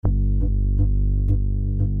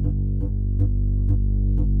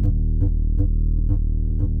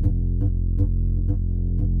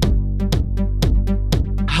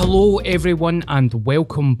Hello, everyone, and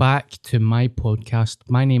welcome back to my podcast.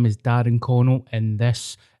 My name is Darren Connell, and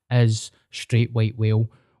this is Straight White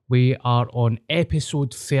Whale. We are on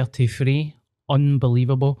episode 33.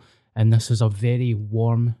 Unbelievable. And this is a very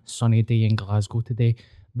warm, sunny day in Glasgow today.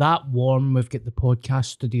 That warm, we've got the podcast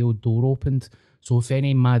studio door opened. So if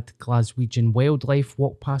any mad Glaswegian wildlife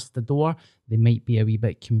walk past the door, they might be a wee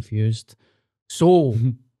bit confused. So...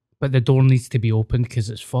 But the door needs to be opened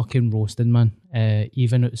because it's fucking roasting, man.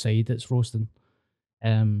 Even outside, it's roasting.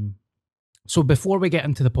 So before we get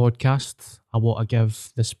into the podcast, I want to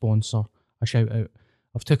give the sponsor a shout out.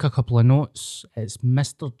 I've took a couple of notes. It's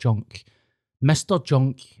Mr. Junk. Mr.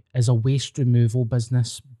 Junk is a waste removal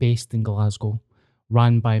business based in Glasgow,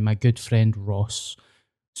 run by my good friend Ross.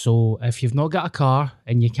 So if you've not got a car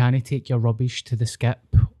and you can't take your rubbish to the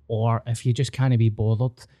skip, or if you just can't be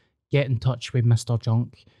bothered, get in touch with Mr.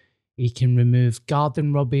 Junk. He can remove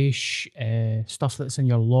garden rubbish, stuff that's in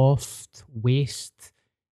your loft, waste,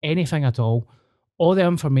 anything at all. All the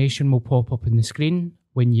information will pop up on the screen.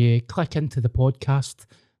 When you click into the podcast,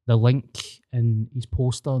 the link and his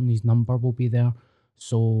poster and his number will be there.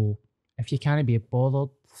 So if you can't be bothered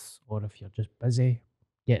or if you're just busy,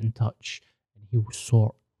 get in touch and he'll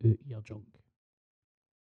sort out your junk.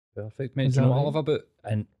 Perfect, mate. Do you know what I love about,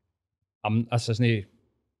 and this isn't,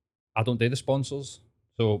 I don't do the sponsors.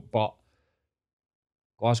 So, but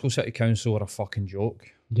Glasgow City Council are a fucking joke.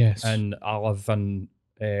 Yes. And I live in,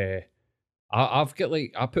 I've got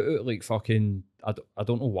like, I put out like fucking, I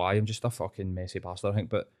don't know why, I'm just a fucking messy bastard, I think,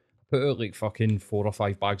 but I put out like fucking 4 or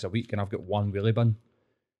 5 bags a week and I've got one wheelie bin.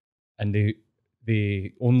 And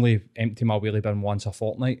they only empty my wheelie bin once a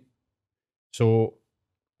fortnight. So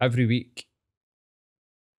every week,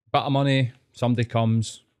 bit of money, somebody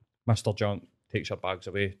comes, Mr. Junk, takes your bags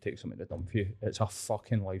away, takes them to the dump for you. It's a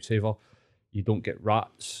fucking lifesaver. You don't get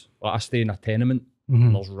rats. Like I stay in a tenement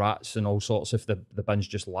and there's rats and all sorts if the bins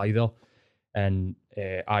just lie there. And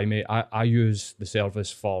I use the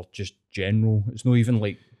service for just general. It's not even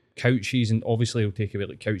like couches, and obviously it'll take away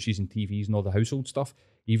like couches and TVs and all the household stuff.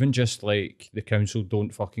 Even just like the council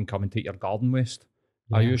don't fucking come and take your garden waste.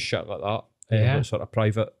 Yeah. I use shit like that. Yeah. Sort of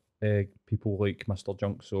private people like Mr.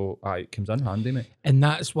 Junk. So it comes in handy, mate. And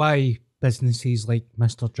that's why businesses like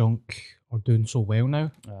Mr. Junk are doing so well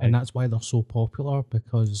now. Aye. And that's why they're so popular,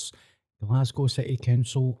 because Glasgow City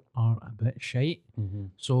Council are a bit shite.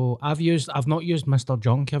 So I've not used Mr.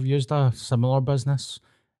 Junk, I've used a similar business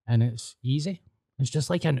and it's easy. It's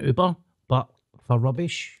just like an Uber, but for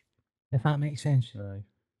rubbish, if that makes sense. Aye.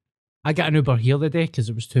 I got an Uber here the day because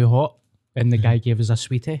it was too hot and the guy gave us a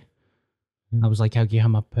sweetie. I was like, I'll give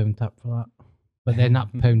him £1 tip for that. But then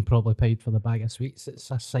that £1 probably paid for the bag of sweets. It's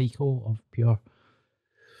a cycle of pure.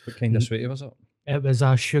 What kind of sweetie was it? It was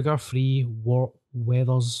a sugar-free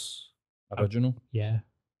Weathers original. Yeah.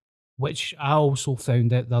 Which I also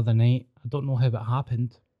found out the other night. I don't know how it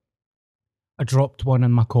happened. I dropped one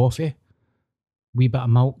in my coffee. Wee bit of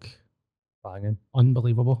milk. Banging.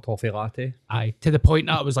 Unbelievable. Toffee latte. Aye. To the point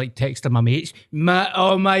that I was like texting my mates.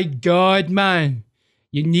 Oh my God, man.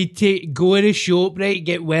 You need to go to the shop, right?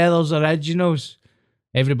 Get Weathers Originals.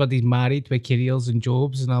 Everybody's married with careers and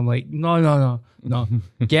jobs. And I'm like, no.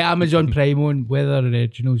 Get Amazon Prime on Weather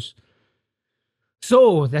Originals.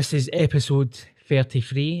 So, this is episode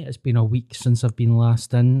 33. It's been a week since I've been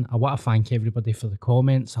last in. I want to thank everybody for the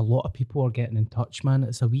comments. A lot of people are getting in touch, man.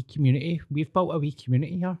 It's a wee community. We've built a wee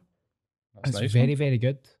community here. It's nice, very, very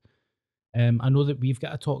good. I know that we've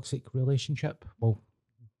got a toxic relationship. Well,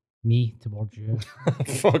 me towards you.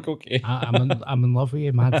 Fuck, okay. I'm in love with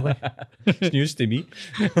you madly. It's news to me.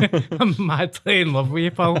 I'm madly in love with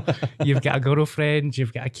you, pal. You've got a girlfriend,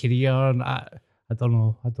 you've got a career, and I don't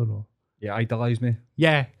know. You idolise me.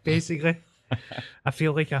 Yeah, basically. I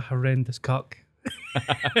feel like a horrendous cuck.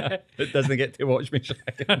 It doesn't get to watch me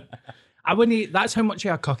shag. I wouldn't. That's how much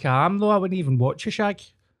of a cuck I am, though. I wouldn't even watch you shag.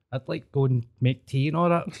 I'd like go and make tea and all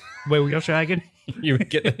that while you're shagging. You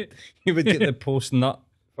would get the post nut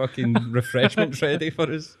fucking refreshments ready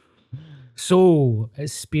for us. So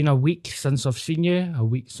it's been a week since I've seen you. A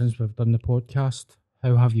week since we've done the podcast.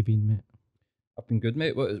 How have you been, mate? I've been good,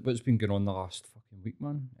 mate. What's been going on the last fucking week,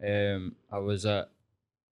 man? I was at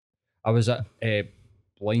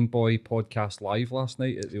Blind Boy Podcast Live last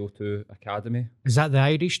night at the O2 Academy. Is that the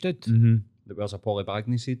Irish dude? That wears a Polly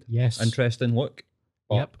Bagney seed. Yes. Interesting look.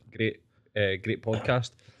 Yep. Great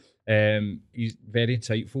podcast. He's very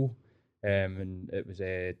insightful. And it was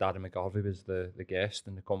Darren McGarvey was the guest,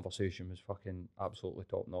 and the conversation was fucking absolutely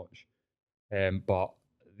top notch. But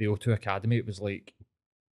the O2 Academy, it was like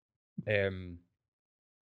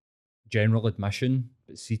general admission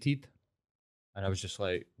but seated, and I was just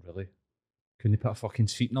like, really? couldn't they put a fucking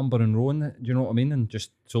seat number and row in it? Do you know what I mean? And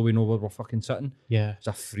just so we know where we're fucking sitting. Yeah. It's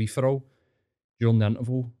a free-for-all. During the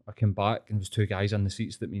interval, I came back and there was 2 guys in the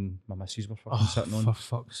seats that me and my missus were fucking sitting on. For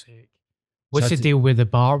fuck's sake. What's the deal with the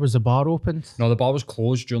bar? Was the bar opened? No, the bar was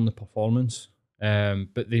closed during the performance.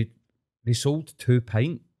 But they sold 2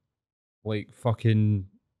 pint, like fucking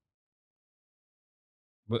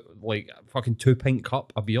 2 pint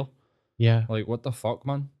cup of beer. Yeah. Like, what the fuck,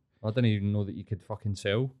 man? I didn't even know that you could fucking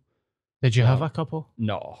sell. Did you have a couple?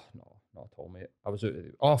 No, not at all, mate. I was out.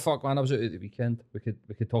 Oh fuck, man! I was out at the weekend. We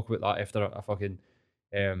could talk about that after I fucking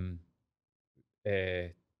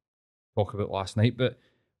talk about last night. But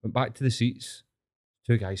went back to the seats.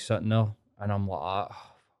 2 guys sitting there, and I'm like, oh,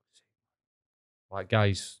 fuck's sake. Like,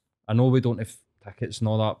 guys, I know we don't have tickets and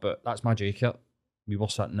all that, but that's my jacket. We were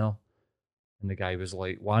sitting there, and the guy was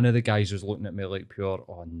like, one of the guys was looking at me like pure,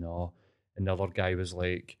 oh no, and the other guy was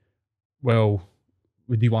like, well,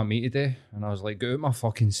 what do you want me to do? And I was like, get out my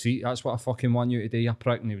fucking seat. That's what I fucking want you to do, you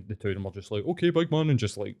prick. And the 2 of them were just like, okay, big man, and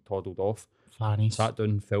just like toddled off. Fannies. Sat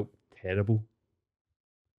down, felt terrible.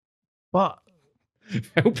 But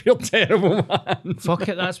felt pure terrible, man. Fuck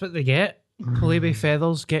it, that's what they get. Play with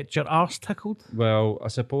feathers, get your arse tickled. Well, I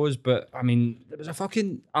suppose, but I mean, there was a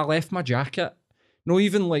fucking. I left my jacket, not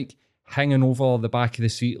even like hanging over the back of the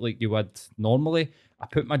seat like you would normally. I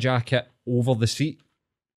put my jacket over the seat,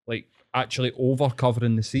 like actually over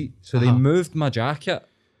covering the seat. So they moved my jacket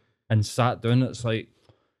and sat down. It's like,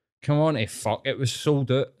 come on, fuck. It was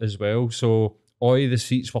sold out as well. So all the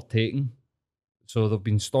seats were taken. So they've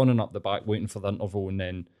been standing up the back waiting for the interval, and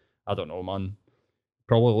then, I don't know, man.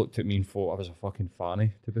 Probably looked at me and thought I was a fucking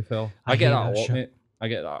fanny, to be fair. I get that a lot, mate. I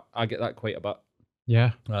get that quite a bit.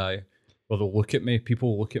 Yeah. Aye. Well, they'll look at me,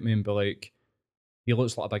 people look at me and be like, he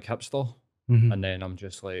looks like a big hipster. Mm-hmm. And then I'm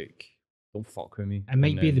just like, don't fuck with me. It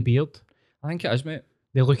might be the beard. I think it is, mate.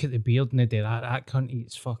 They look at the beard and they do that. That cunt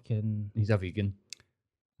eats fucking... He's a vegan.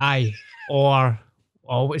 Aye. Or,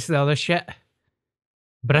 what's the other shit?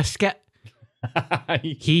 Brisket.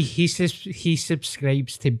 he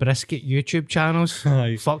subscribes to brisket YouTube channels.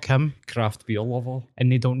 Aye. Fuck him. Craft beer lover.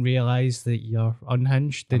 And they don't realise that you're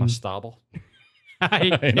unhinged. I'm a stabber.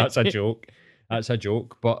 Aye. That's a joke. That's a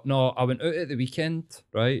joke. But no, I went out at the weekend,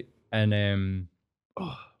 right? And I'm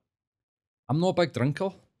not a big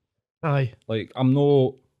drinker. Aye. Like, I'm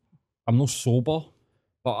not sober,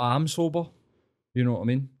 but I am sober. You know what I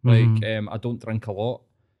mean? Mm-hmm. Like, I don't drink a lot.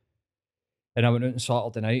 And I went out on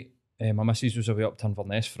Saturday night. My missus was away up to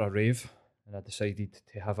Inverness for a rave, and I decided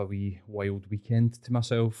to have a wee wild weekend to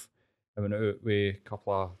myself. I went out with a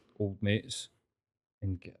couple of old mates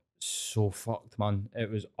and get so fucked, man. It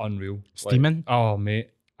was unreal. Steaming? Like, oh, mate,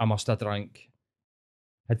 I must have drank.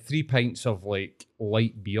 Had 3 pints of like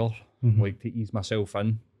light beer, like to ease myself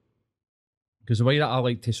in. Because the way that I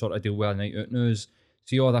like to sort of deal with a night out now is,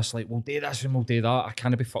 see all this like, we'll do this and we'll do that. I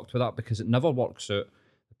can't be fucked with that because it never works out.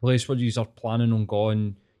 The place where you are planning on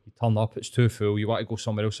going, you turn up, it's too full, you want to go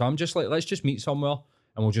somewhere else. So I'm just like, let's just meet somewhere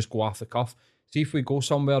and we'll just go off the cuff. See if we go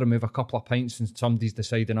somewhere and we have a couple of pints and somebody's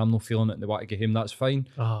deciding I'm not feeling it and they want to get home, that's fine.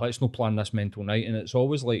 Let's not plan this mental night. And it's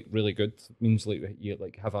always like really good. It means like you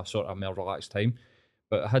like have a sort of more relaxed time.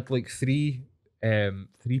 But I had like 3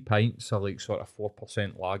 pints of like sort of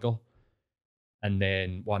 4% lager. And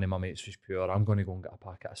then one of my mates was pure, I'm going to go and get a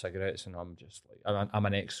packet of cigarettes. And I'm just like, I'm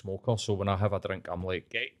an ex-smoker. So when I have a drink, I'm like,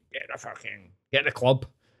 get the club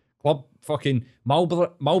fucking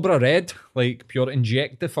Marlboro Red, like pure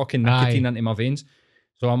inject the fucking nicotine into my veins.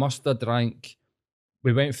 So I must have drank,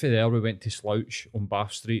 we went to Slouch on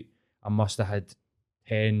Bath Street. I must have had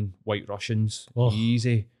 10 White Russians,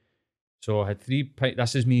 easy. So I had 3 pints,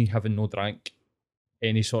 this is me having no drank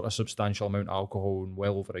any sort of substantial amount of alcohol in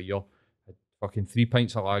well over a year. Fucking 3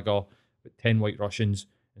 pints of lager with 10 White Russians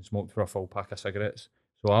and smoked for a full pack of cigarettes.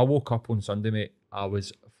 So I woke up on Sunday, mate. I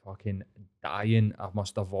was fucking dying. I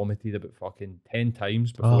must have vomited about fucking 10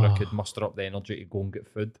 times before I could muster up the energy to go and get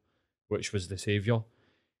food, which was the saviour.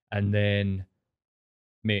 And then,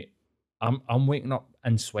 mate, I'm waking up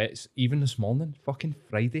in sweats even this morning, fucking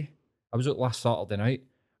Friday. I was out last Saturday night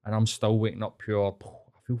and I'm still waking up pure.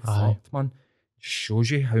 I feel fucked, man. It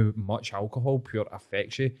shows you how much alcohol pure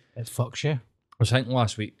affects you. It fucks you. I was thinking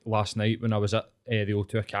last night when I was at the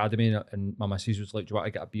O2 Academy and my missus was like, do you want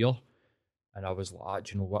to get a beer? And I was like,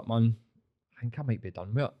 do you know what, man? I think I might be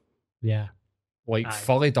done with it. Yeah. Like,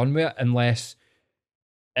 fully done with it, unless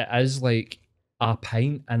it is like a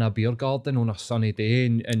pint in a beer garden on a sunny day.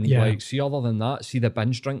 And like, see, other than that, see the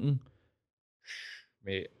binge drinking.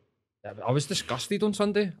 Mate, I was disgusted on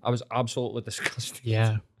Sunday. I was absolutely disgusted.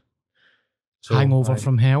 Yeah. So, hangover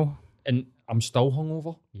from hell. And I'm still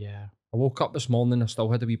hungover. Yeah. I woke up this morning, I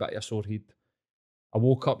still had a wee bit of a sore head. I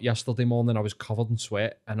woke up yesterday morning, I was covered in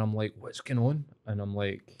sweat, and I'm like, what's going on? And I'm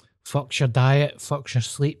like, Fucks your diet, fucks your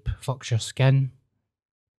sleep, fucks your skin.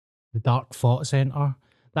 The dark thought center.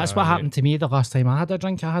 That's what mate. happened to me the last time I had a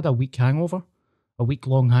drink. I had a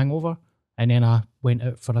week-long hangover, and then I went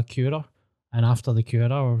out for a cura. And after the cura,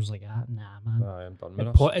 I was like, nah, man. I'm done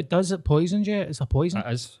with this. It poisons you. It's a poison.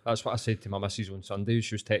 It is. That's what I said to my missus on Sunday.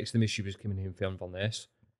 She was texting me. She was coming home from Inverness.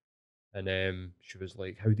 And she was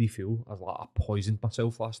like, how do you feel? I was like, I poisoned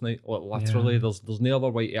myself last night. Like, literally, there's no other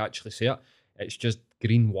way to actually say it. It's just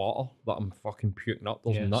green water that I'm fucking puking up.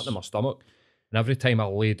 There's nothing in my stomach. And every time I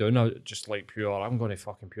lay down, I just like pure, I'm going to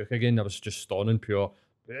fucking puke again. I was just stoning pure.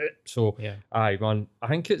 So, aye, man. I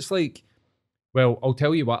think it's like, well, I'll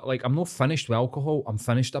tell you what, like, I'm not finished with alcohol. I'm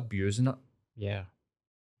finished abusing it. Yeah.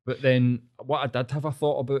 But then what I did have a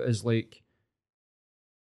thought about is like,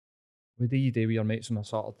 what do you do with your mates on a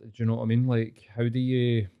Saturday? Do you know what I mean? Like, how do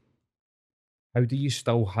you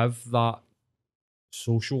still have that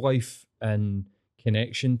social life and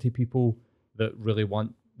connection to people that really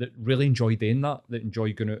enjoy doing that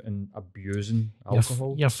enjoy going out and abusing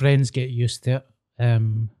alcohol? Your friends get used to it.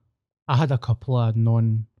 I had a couple of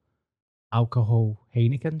non-alcohol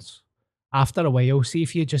Heinekens. After a while, see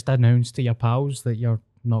if you just announce to your pals that you're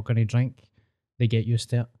not going to drink, they get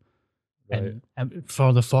used to it. Right. And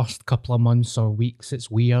for the first couple of months or weeks, it's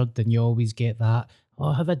weird, and you always get that,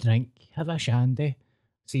 oh, have a drink, have a shandy.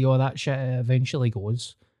 See, all that shit eventually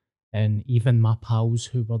goes. And even my pals,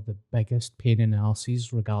 who were the biggest pain in the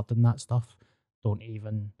arses regarding that stuff, don't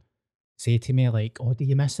even say to me, like, oh, do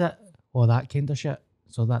you miss it? Or that kind of shit.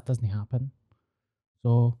 So that doesn't happen.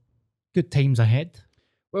 So, good times ahead.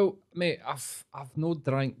 Well, mate, I've no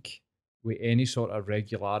drank with any sort of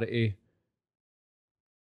regularity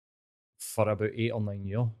for about 8 or 9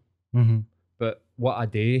 years. Mm-hmm. But what I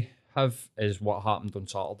do have is what happened on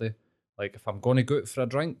Saturday. Like, if I'm going to go out for a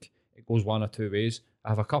drink, it goes one or two ways. I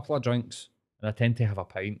have a couple of drinks, and I tend to have a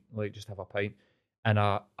pint, like just have a pint. And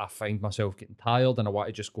I find myself getting tired, and I want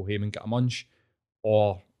to just go home and get a munch.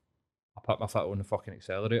 Or I put my foot on the fucking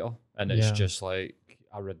accelerator, and it's just like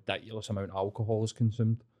a ridiculous amount of alcohol is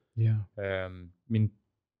consumed. Yeah. I mean,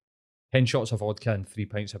 10 shots of vodka and 3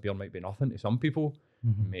 pints of beer might be nothing to some people.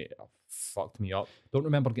 Mm-hmm. Mate, it fucked me up. Don't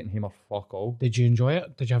remember getting home or fuck all. Did you enjoy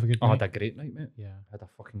it? Did you have a good night? I had a great night, mate. Yeah. I had a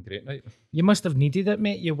fucking great night. You must have needed it,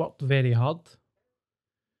 mate. You worked very hard.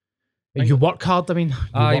 You work hard, I mean.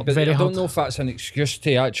 Aye, but I don't know if that's an excuse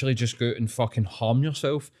to actually just go out and fucking harm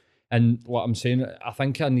yourself. And what I'm saying, I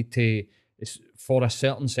think I need to, it's for a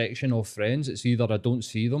certain section of friends, it's either I don't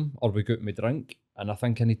see them or we go out and we drink. And I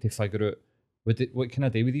think I need to figure out what can I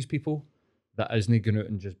do with these people that isn't going out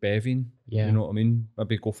and just bevving. Yeah. You know what I mean?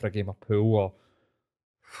 Maybe go for a game of pool or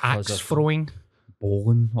axe throwing.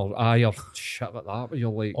 Bowling or shit like that, where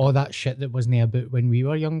you're like all that shit that wasn't about when we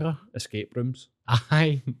were younger. Escape rooms.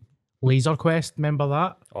 Aye. Laser Quest, remember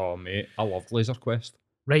that? Oh mate, I loved Laser Quest.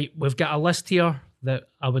 Right, we've got a list here that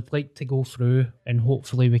I would like to go through, and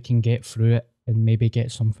hopefully we can get through it and maybe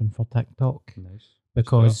get something for TikTok. Nice.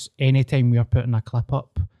 Because anytime we are putting a clip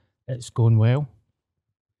up, it's going well.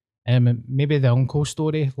 Maybe the uncle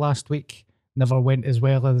story last week never went as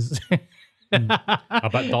well as a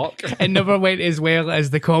bit dark. It never went as well as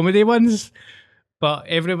the comedy ones. But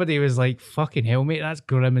everybody was like, fucking hell, mate, that's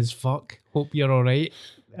grim as fuck. Hope you're alright.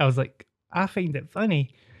 I was like, I find it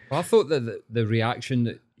funny. Well, I thought that the reaction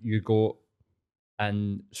that you got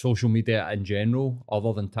in social media in general,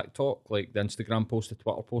 other than TikTok, like the Instagram post, the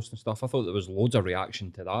Twitter post and stuff, I thought there was loads of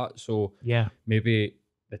reaction to that. So yeah, maybe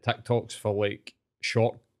the TikToks for like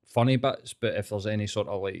short, funny bits, but if there's any sort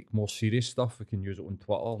of like more serious stuff, we can use it on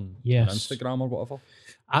Twitter and on Instagram or whatever.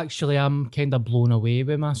 Actually, I'm kind of blown away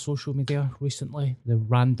with my social media recently. The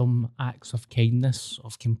random acts of kindness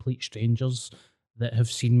of complete strangers that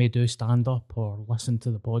have seen me do stand-up or listen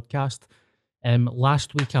to the podcast.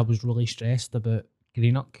 Last week, I was really stressed about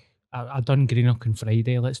Greenock. I done Greenock on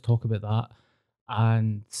Friday. Let's talk about that.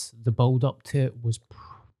 And the build-up to it was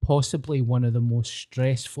possibly one of the most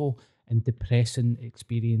stressful and depressing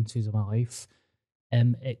experiences of my life.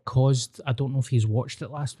 It caused, I don't know if he's watched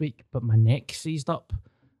it last week, but my neck seized up,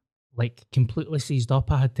 like completely seized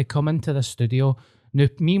up. I had to come into the studio. Now,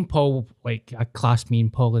 me and Paul, like I class me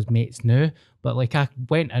and Paul as mates now, but like I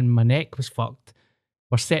went and my neck was fucked.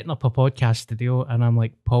 We're setting up a podcast studio and I'm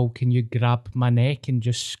like, Paul, can you grab my neck and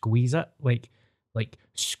just squeeze it? Like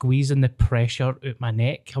squeezing the pressure out my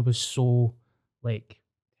neck. I was so like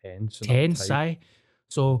tense.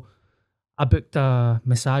 So I booked a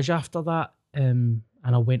massage after that, and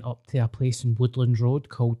I went up to a place in Woodlands Road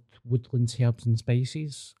called Woodlands Herbs and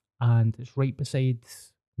Spices, and it's right beside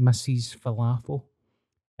Mrs. Falafel.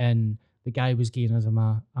 And the guy was giving us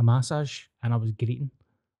a massage, and I was greeting.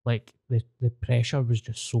 Like the pressure was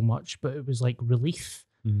just so much, but it was like relief.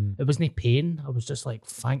 It wasn't pain. I was just like,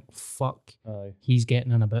 thank fuck, Aye. he's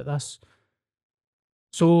getting in about this.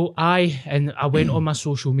 So I went on my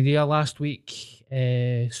social media last week.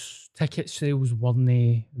 Ticket sales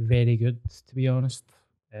weren't very good, to be honest.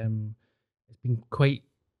 It's been quite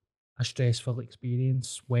a stressful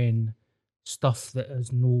experience when stuff that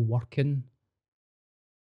is no working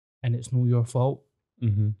and it's no your fault.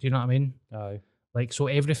 Mm-hmm. Do you know what I mean? Aye. Like, so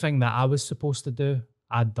everything that I was supposed to do,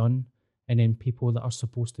 I'd done, and then people that are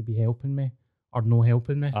supposed to be helping me are no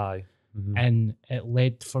helping me. Aye. Mm-hmm. And it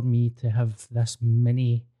led for me to have this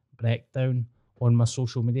mini breakdown on my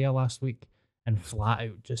social media last week and flat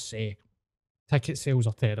out just say ticket sales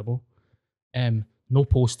are terrible. No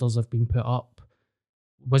posters have been put up.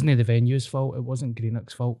 Wasn't the venue's fault. It wasn't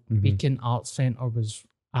Greenock's fault. Mhm. Beacon Arts Centre was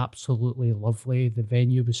absolutely lovely. The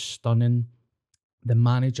venue was stunning. The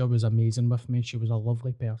manager was amazing with me. She was a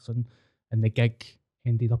lovely person, and the gig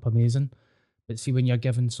ended up amazing. But see, when you're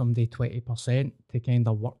giving somebody 20% to kind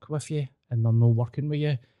of work with you and they're not working with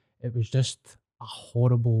you, it was just a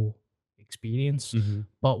horrible experience. Mhm.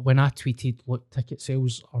 But when I tweeted, look, ticket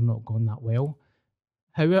sales are not going that well,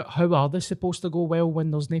 how are they supposed to go well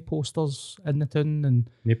when there's no posters in the town and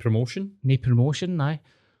No promotion? no promotion? Aye.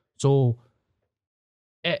 So,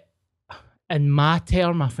 it, in my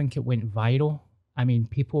term, I think it went viral. I mean,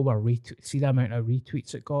 people were see the amount of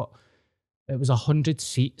retweets it got. It was 100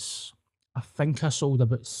 seats. I think I sold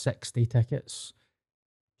about 60 tickets.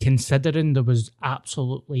 Considering there was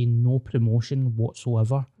absolutely no promotion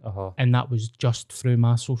whatsoever, Uh-huh. and that was just through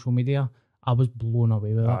my social media, I was blown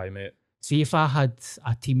away with it. Aye, mate. See, if I had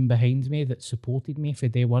a team behind me that supported me for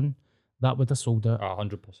day one, that would have sold it.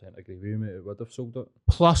 100% agree with you, mate. It would have sold it.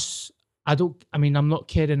 Plus, I'm not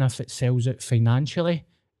caring if it sells it financially.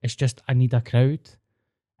 It's just I need a crowd.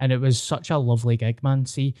 And it was such a lovely gig, man.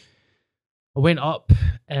 See, I went up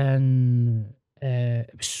and it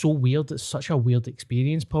was so weird. It's such a weird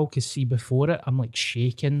experience, Paul, because see, before it, I'm like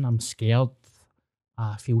shaking, I'm scared,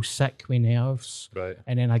 I feel sick with nerves. Right.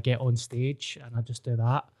 And then I get on stage and I just do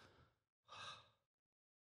that.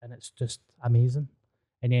 And it's just amazing.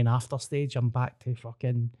 And then after stage, I'm back to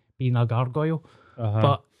fucking being a gargoyle. Uh-huh.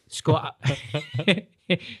 But Scott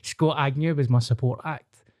Scott Agnew was my support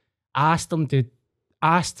act. I asked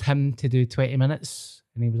him to do 20 minutes,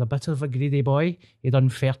 and he was a bit of a greedy boy. He done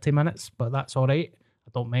 30 minutes, but that's all right.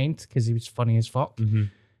 I don't mind because he was funny as fuck. Mhm.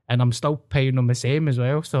 And I'm still paying him the same as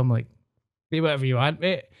well. So I'm like, do whatever you want,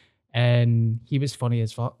 mate. And he was funny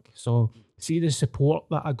as fuck. So see the support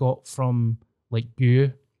that I got from like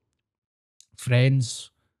you,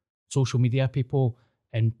 friends, social media people,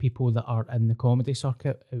 and people that are in the comedy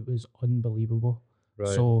circuit, it was unbelievable. Right.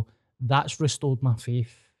 So that's restored my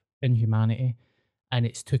faith in humanity, and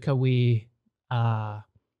it's took away a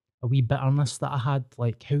wee bitterness that I had.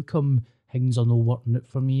 Like, how come things are not working out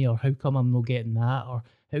for me, or how come I'm not getting that, or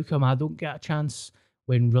how come I don't get a chance,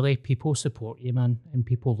 when really people support you, man, and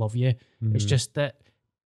people love you. It's Mhm. just that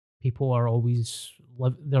people are always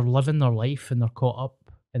they're living their life and they're caught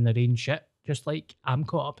up in their own shit, just like I'm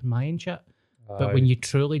caught up in my own shit. But when Aye. you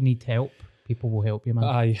truly need help, people will help you, man.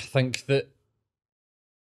 I think that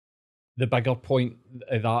the bigger point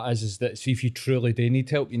of that is that, see, if you truly do need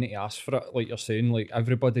help, you need to ask for it. Like you're saying, like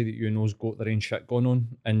everybody that you know's got their own shit going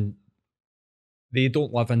on, and they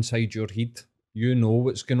don't live inside your head. You know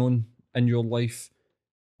what's going on in your life,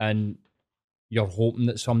 and you're hoping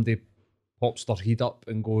that somebody pops their head up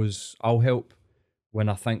and goes, I'll help. When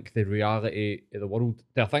I think the reality of the world,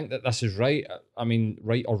 do I think that this is right? I mean,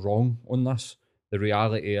 right or wrong on this, the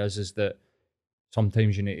reality is that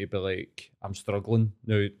sometimes you need to be like, I'm struggling.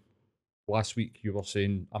 Now, last week you were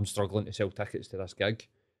saying, I'm struggling to sell tickets to this gig,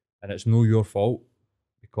 and it's no your fault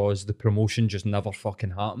because the promotion just never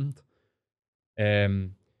fucking happened.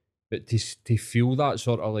 But to feel that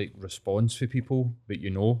sort of like response for people that you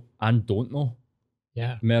know and don't know,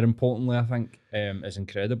 Yeah. more importantly, I think, is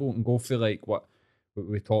incredible. And go for like what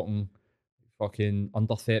we're talking, fucking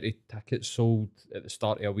under 30 tickets sold at the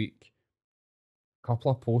start of a week.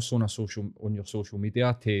 Couple of posts on your social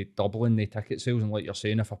media to doubling the ticket sales, and like you're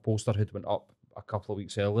saying, if a poster had went up a couple of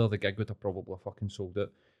weeks earlier, the gig would have probably fucking sold it.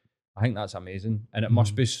 I think that's amazing, and it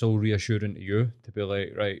must be so reassuring to you to be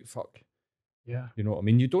like, right, fuck, Yeah. you know what I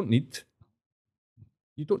mean? You don't need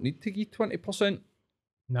to give 20%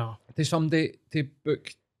 No. to somebody to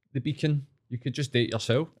book the Beacon. You could just do it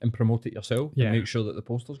yourself and promote it yourself Yeah. and make sure that the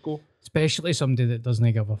posters go. Especially somebody that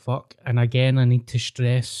doesn't give a fuck. And again, I need to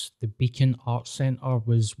stress the Beacon Arts Centre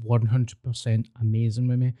was 100% amazing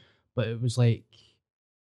with me. But it was like,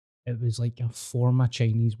 it was like a form of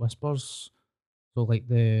Chinese whispers. So like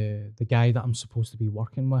the guy that I'm supposed to be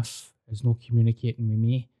working with is not communicating with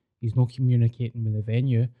me. He's not communicating with the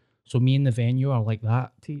venue. So me and the venue are like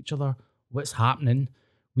that to each other. What's happening?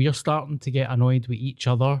 We are starting to get annoyed with each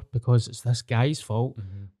other because it's this guy's fault.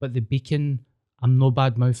 But the Beacon, I'm no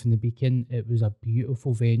bad mouthing the Beacon. It was a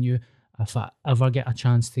beautiful venue. If I ever get a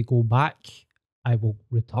chance to go back, I will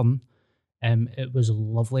return. It was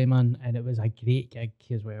lovely, man, and it was a great gig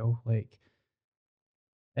as well. Like,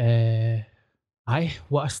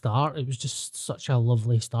 what a start! It was just such a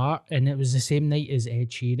lovely start, and it was the same night as Ed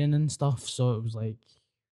Sheeran and stuff. So it was like,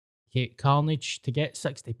 carnage to get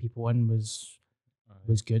 60 people in was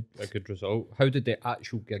good. A good result. How did the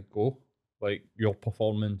actual gig go? Like your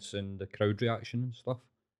performance and the crowd reaction and stuff?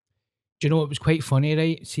 Do you know, it was quite funny,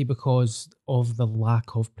 right? See, because of the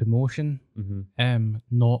lack of promotion,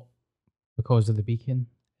 not because of the Beacon.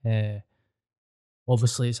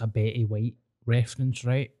 Obviously, it's a Betty White reference,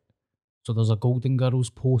 right? So there's a Golden Girls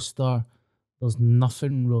poster. There's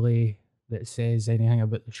nothing really that says anything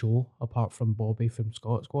about the show apart from Bobby from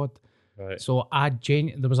Scott Squad. Right. So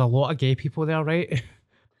there was a lot of gay people there, right?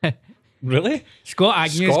 Really? Scott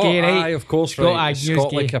Agnew's gay, right? Aye, of course, Scott right. Agnew's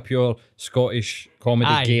Scott, gay. like a pure Scottish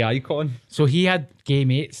comedy gay icon. So he had gay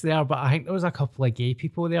mates there, but I think there was a couple of gay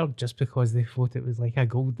people there just because they thought it was like a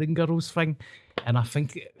Golden Girls thing. And I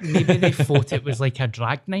think maybe they thought it was like a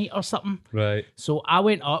drag night or something. Right. So I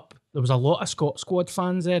went up. There was a lot of Scott Squad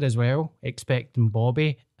fans there as well, expecting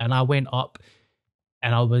Bobby. And I went up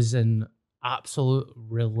and I was in absolute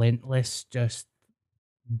relentless, just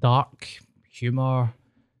dark humour.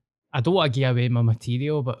 I don't want to give away my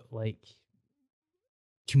material, but like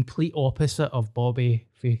complete opposite of Bobby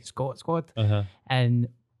for Scott Squad.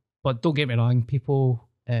 But don't get me wrong, people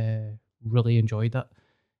really enjoyed it,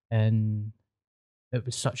 and it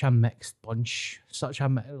was such a mixed bunch,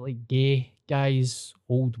 like gay guys,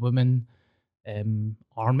 old women,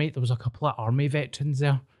 army. There was a couple of army veterans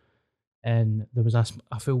there, and there was a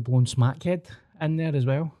full blown smackhead in there as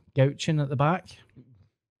well, gouching at the back.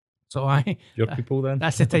 So your people then?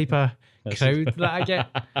 That's the type of crowd that I get.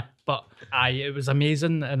 But it was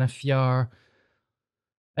amazing. And if you're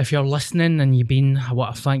listening and you've been, I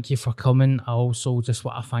want to thank you for coming. I also just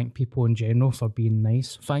want to thank people in general for being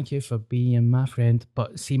nice. Thank you for being my friend.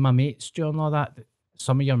 But see, my mates during all that,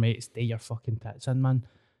 some of your mates, they your fucking tits in, man.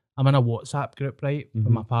 I'm in a WhatsApp group, right, with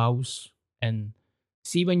my pals. And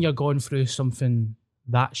see, when you're going through something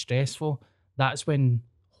that stressful, that's when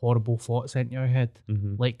horrible thoughts enter your head.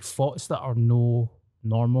 Like thoughts that are no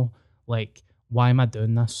normal. Like, why am I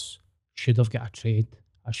doing this? Should have got a trade.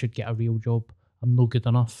 I should get a real job. I'm no good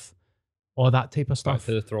enough. All that type of stuff. Back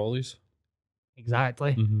to the trolleys.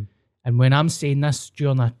 Exactly. And when I'm saying this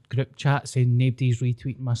during a group chat, saying nobody's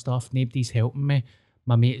retweeting my stuff, nobody's helping me,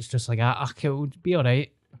 my mate's just like, it'll be all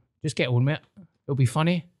right. Just get on with it. It'll be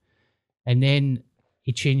funny. And then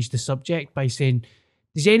he changed the subject by saying,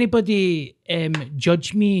 does anybody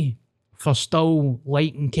judge me for still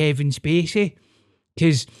liking Kevin Spacey?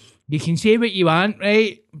 Because you can say what you want,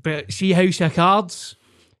 right? But see House of Cards?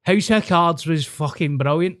 House of Cards was fucking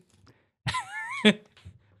brilliant.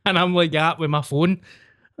 And I'm like that with my phone.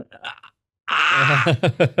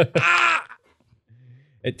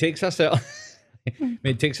 It takes a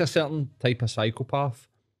certain type of psychopath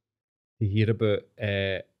to hear about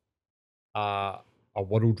a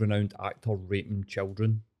world-renowned actor raping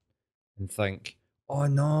children and think, oh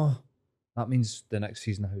no, that means the next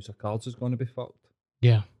season of House of Cards is going to be fucked.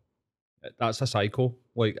 Yeah. That's a psycho.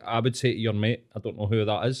 Like, I would say to your mate, I don't know who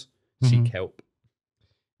that is, seek help.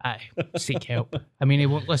 Aye, seek help. I mean, he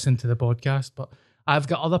won't listen to the podcast, but I've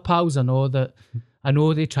got other pals I know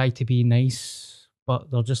they try to be nice, but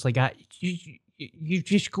they're just like, you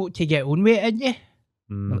just got to get on with it, ain't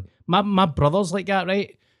you? My brother's like that,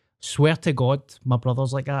 right? Swear to God, my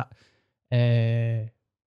brother's like that. I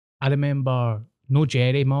remember, no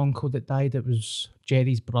Jerry, my uncle that died, it was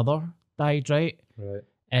Jerry's brother died, right? Right.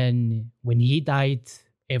 And when he died,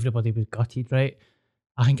 everybody was gutted, right?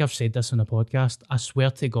 I think I've said this on a podcast. I swear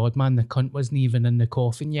to God, man, the cunt wasn't even in the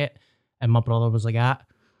coffin yet. And my brother was like,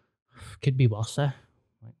 could be worse, eh?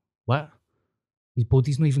 Like, what? His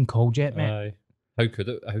body's not even cold yet, mate. Aye. How could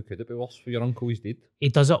it be worse for your uncle? He's dead. He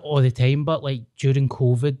does it all the time, but like during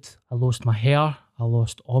COVID, I lost my hair, I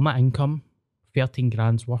lost all my income, 13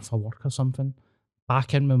 grand's worth of work or something.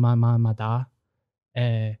 Back in with my mum and my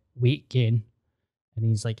dad, weight gain. And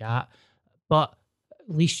he's like, but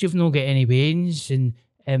at least you've not got any veins. And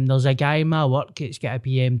there's a guy in my work that's got a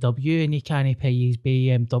BMW and he can't pay his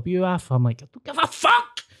BMW off. I'm like, I don't give a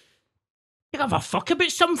fuck. I don't give a fuck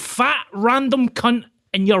about some fat random cunt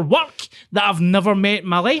in your work that I've never met in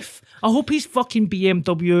my life. I hope his fucking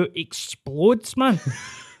BMW explodes, man.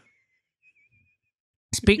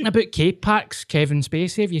 Speaking about K-Pax, Kevin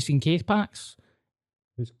Spacey, have you seen K-Pax?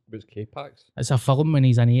 Who's K-Pax? It's a film when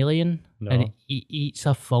he's an alien and No. he eats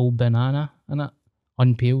a full banana in it,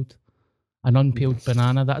 unpeeled. An unpeeled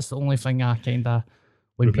banana. That's the only thing I kind of,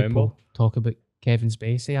 when Remember? people talk about Kevin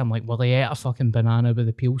Spacey, I'm like, well, he ate a fucking banana with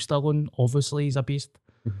the peel still on. Obviously, he's a beast.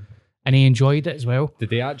 And he enjoyed it as well. Did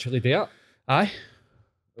they actually do it? Aye.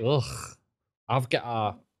 Ugh. I've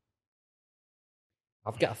got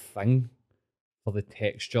a thing for the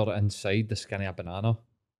texture inside the skin of a banana.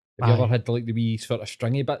 Have you Aye. ever had like the wee sort of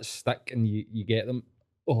stringy bits stick and you get them?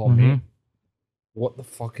 Oh Mhm. mate. What the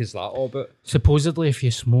fuck is that all about? Supposedly, if you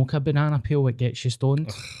smoke a banana peel, it gets you stoned.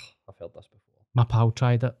 I've heard this before. My pal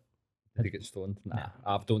tried it. Did you get stoned? Nah.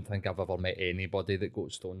 I don't think I've ever met anybody that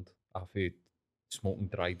got stoned after smoking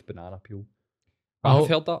dried banana peel. But Oh. I've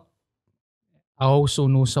heard that. I also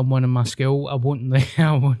know someone in my school. I won't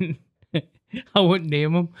I won't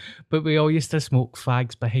name him, but we all used to smoke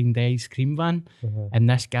fags behind the ice cream van. And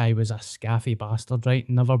this guy was a scaffy bastard, right?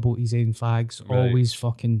 Never bought his own fags, Right. always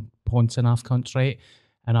fucking pouncing off cunts, right?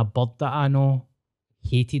 And a bird that I know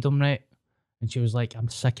hated him, right? And she was like, I'm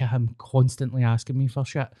sick of him constantly asking me for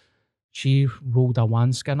shit. She rolled a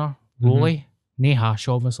one skinner, rolly, nae hash,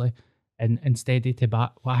 obviously. And instead of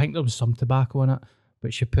tobacco, well, I think there was some tobacco in it,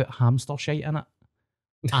 but she put hamster shite in it.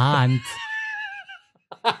 And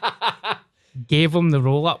gave him the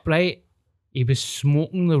roll up, right? He was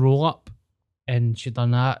smoking the roll up and she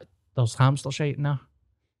done that. There's hamster shite in there.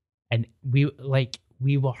 And we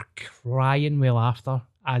were crying with laughter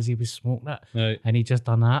as he was smoking it. Right. And he just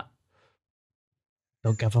done that.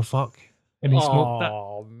 Don't give a fuck. And he smoked it.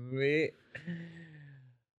 Oh, mate.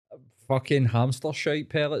 Fucking hamster shite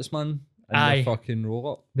pellets, man. And Aye. the fucking roll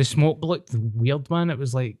up. The smoke looked weird, man. It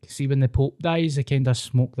was like, see when the Pope dies, the kind of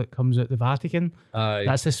smoke that comes out the Vatican. Aye.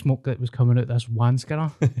 That's the smoke that was coming out this one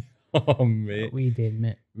skinner. Oh, mate. What we did,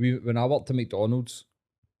 mate. When I worked at McDonald's,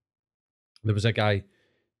 there was a guy.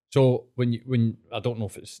 So when I don't know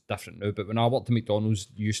if it's different now, but when I worked at McDonald's,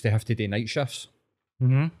 you used to have to do night shifts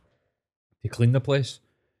Mm-hmm. to clean the place,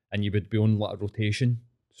 and you would be on like a rotation.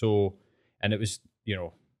 So, and it was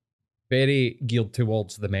very geared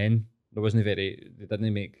towards the men. There wasn't they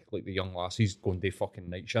didn't make like the young lassies go and do fucking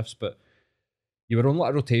night shifts, but you were on like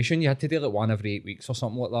a rotation. You had to do like one every 8 weeks or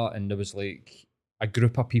something like that, and there was like a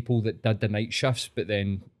group of people that did the night shifts, but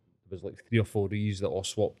then there was like 3 or 4 of you that all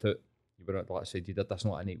swapped out. You were like I said, you did this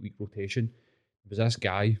not an 8 week rotation. There was this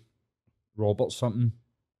guy, Robert something.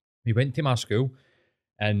 He went to my school,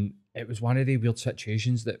 and it was one of the weird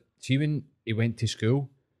situations that, see, when he went to school,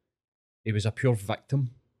 he was a pure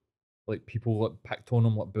victim. Like people like picked on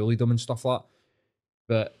him, like bullied him and stuff like that.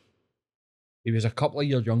 But he was a couple of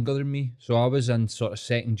years younger than me, so I was in sort of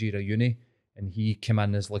second year of uni, and he came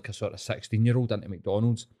in as like a sort of 16-year-old into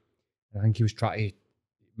McDonald's. And I think he was trying to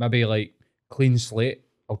maybe like clean slate.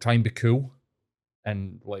 I'll try and be cool,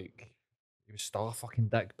 and like he was still a fucking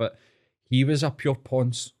dick, but he was a pure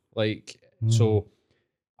ponce. Like so,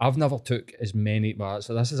 I've never took as many. Well,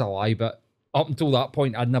 so this is a lie, but up until that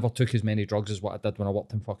point, I'd never took as many drugs as what I did when I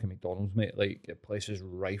worked in fucking McDonald's, mate. Like, the place is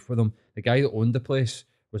rife with them. The guy that owned the place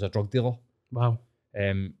was a drug dealer. Wow.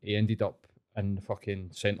 He ended up in the fucking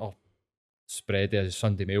centre spread of his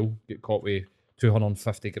Sunday Mail, get caught with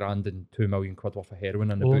 250 grand and 2 million quid worth of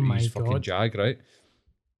heroin in the Oh boot of my his fucking God. Jag, right?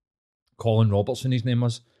 Colin Robertson, his name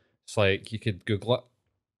was. It's like, you could Google it.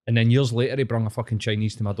 And then years later, he brought a fucking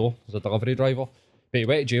Chinese to my door as a delivery driver. But he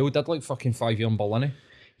went to jail, did like fucking 5 years in Berlin.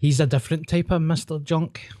 He's a different type of Mr.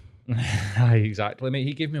 Junk. Aye, exactly, mate.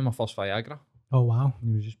 He gave me my first Viagra. Oh, wow.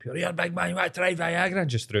 He was just pure, "Here, big man, you want to try Viagra?" And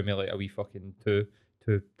just threw me like a wee fucking two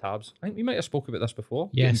tabs. I think we might have spoke about this before.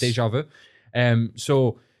 Yes. Getting deja vu.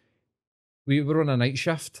 So we were on a night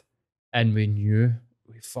shift, and we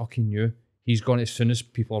fucking knew, he's gone, as soon as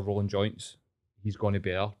people are rolling joints, he's going to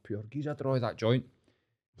be there. Pure geezer, draw that joint.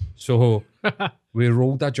 So we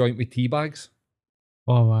rolled a joint with tea bags.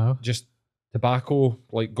 Oh, wow. Just tobacco,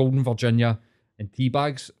 like Golden Virginia and tea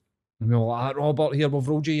bags. And we were like, "Robert, here, we've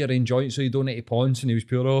rolled you your own joint so you don't need to paunce." And he was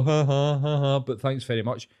pure, "Oh, ha, ha, ha, ha, but thanks very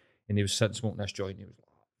much." And he was sitting smoking this joint, and he was like,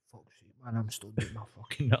 "Fuck's sake, man, I'm still doing my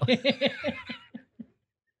fucking nut."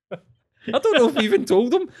 I don't know if we even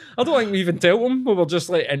told him. I don't think we even told him. We were just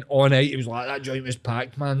like, and all night, he was like, "That joint was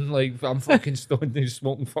packed, man. Like, I'm fucking stoned and he's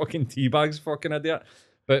smoking fucking tea bags, fucking idiot."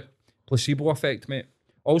 But placebo effect, mate.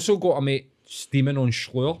 Also got a mate steaming on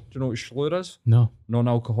Schlur. Do you know what Schlur is? No.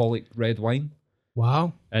 Non-alcoholic red wine.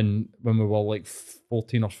 Wow. And when we were like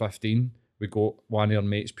 14 or 15, we got one of our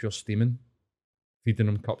mates pure steaming. feeding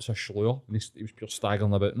him cups of Schlur, and he was pure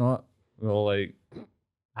staggering about and all that. We were like,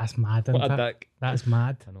 That's mad, what isn't a it? dick. That's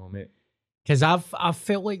mad. I know, mate. Because I've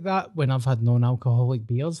felt like that when I've had non-alcoholic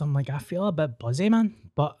beers. I'm like, I feel a bit buzzy, man.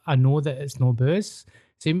 But I know that it's no booze.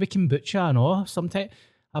 Same with kombucha, I know. Sometimes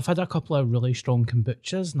I've had a couple of really strong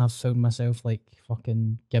kombuchas and I've found myself like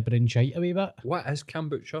fucking gibbering shite a wee bit. What is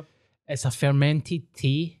kombucha? It's a fermented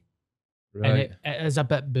tea and Right. it is a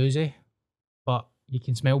bit boozy, but you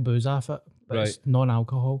can smell booze off it. But it's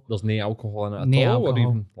non-alcohol. There's no alcohol in it at No all, or alcohol.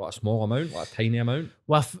 even like a small amount, like a tiny amount.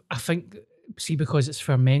 Well, I think, see, because it's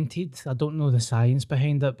fermented, I don't know the science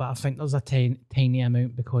behind it, but I think there's a tiny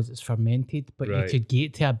amount because it's fermented. But Right. you could get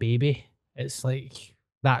it to a baby. It's like,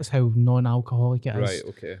 that's how non-alcoholic it is. Right,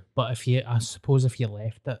 okay. But I suppose if you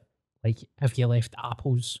left it, like if you left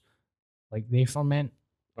apples, like they ferment,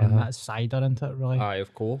 and that's cider into it, really. Aye,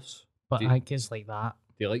 of course. But do I think it's like that.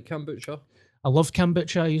 Do you like kombucha? I love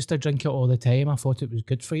kombucha. I used to drink it all the time. I thought it was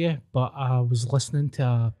good for you. But I was listening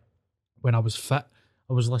to when I was fit,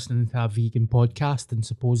 I was listening to a vegan podcast, and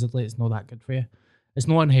supposedly it's not that good for you. It's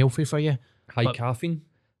not unhealthy for you. High But- caffeine?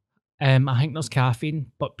 I think there's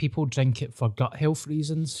caffeine, but people drink it for gut health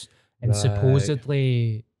reasons, and Right.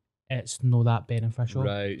 supposedly it's not that beneficial.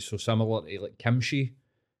 Right, so similar to like kimchi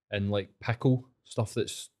and like pickle, stuff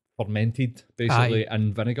that's fermented basically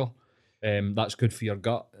in vinegar. That's good for your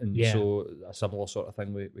gut, and Yeah. so a similar sort of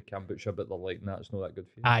thing with kombucha, but they're like, nah, it's not that good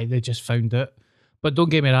for you. Aye, they just found it. But don't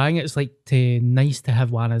get me wrong, it's like nice to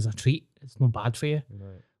have one as a treat. It's not bad for you.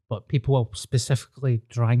 Right. But people specifically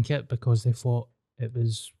drank it because they thought it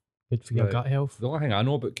was good for your Right. gut health. The only thing I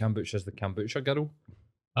know about kombucha is the kombucha girl.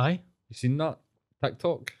 Aye. You seen that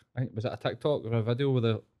TikTok? I think, was it a TikTok or a video where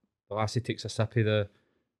the lassie takes a sip of the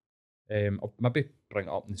I'll maybe bring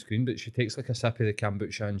it up on the screen, but she takes like a sip of the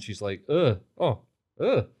kombucha and she's like, oh.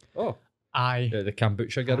 Aye. The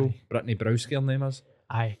kombucha girl, Aye. Brittany Browski, her name is.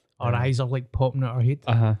 Aye. Our Yeah. eyes are like popping out our head.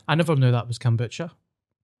 Uh-huh. I never knew that was kombucha.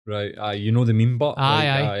 Right, you know the meme bot? Aye,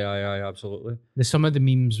 Aye, absolutely. Some of the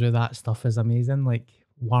memes with that stuff is amazing, like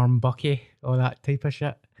warm bucky, all that type of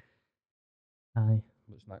shit. Aye.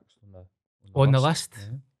 What's next On the list?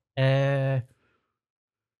 Yeah.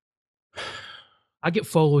 I get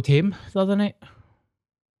followed home the other night.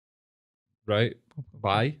 Right,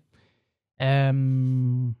 bye.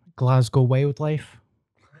 Glasgow Wildlife.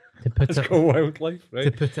 To put Let's it go wildlife, to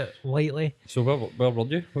right? put it lightly. So where were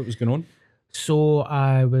you? What was going on? So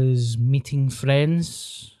I was meeting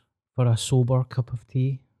friends for a sober cup of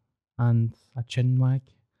tea and a chin wag.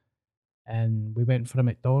 And we went for a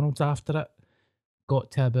McDonald's after it.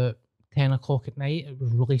 Got to about 10 o'clock at night. It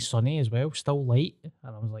was really sunny as well, still light.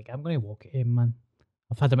 And I was like, I'm going to walk it in, man.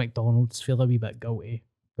 I've had a McDonald's, feel a wee bit guilty,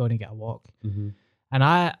 going to get a walk. Mm-hmm. And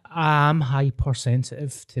I am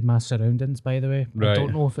hypersensitive to my surroundings, by the way. I Right.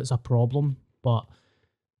 don't know if it's a problem, but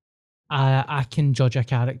I can judge a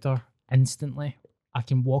character instantly. I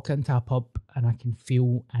can walk into a pub and I can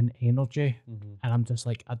feel an energy, Mm-hmm. and I'm just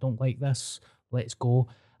like, I don't like this. Let's go.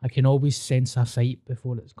 I can always sense a fight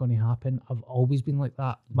before it's going to happen. I've always been like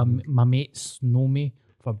that. My mates know me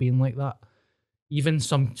for being like that. Even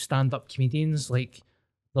some stand-up comedians, like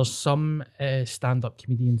there's some stand-up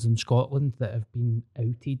comedians in Scotland that have been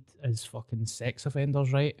outed as fucking sex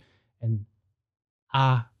offenders, right? And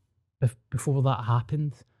before that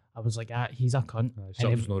happened, I was like, he's a cunt. And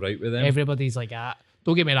Something's not right with them. everybody's like,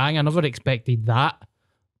 don't get me wrong, I never expected that.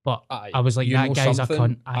 But Aye, I was like, you that know guy's a something?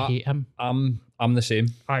 cunt. I hate him. I'm the same.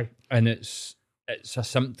 Aye. And it's a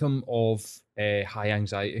symptom of high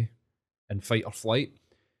anxiety and fight or flight,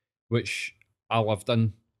 which I lived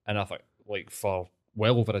in, and I think like for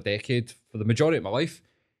well over a decade, for the majority of my life.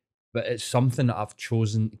 But it's something that I've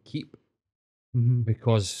chosen to keep Mm-hmm.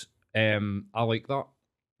 because I like that.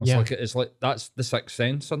 It's like that's the sixth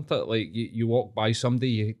sense, isn't it? Like you walk by somebody,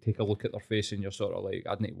 you take a look at their face, and you're sort of like,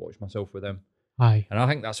 I'd need to watch myself with them. Aye. And I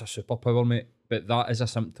think that's a superpower, mate. But that is a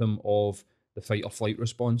symptom of the fight or flight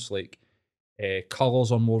response. Like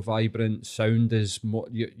colours are more vibrant, sound is more.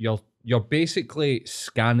 You're basically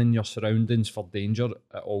scanning your surroundings for danger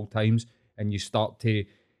at all times, and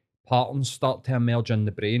patterns start to emerge in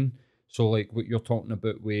the brain. So like what you're talking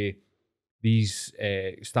about with these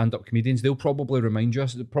stand-up comedians, they'll probably remind you.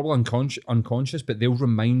 They're probably unconscious, but they'll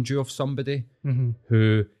remind you of somebody Mm-hmm.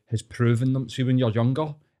 who has proven them. See, when you're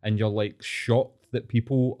younger and you're like shocked that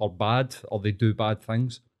people are bad or they do bad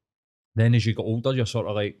things, then as you get older, you're sort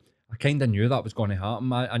of like, I kind of knew that was going to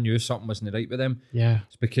happen. I knew something wasn't right with them. Yeah.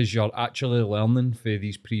 It's because you're actually learning for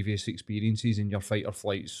these previous experiences, and your fight or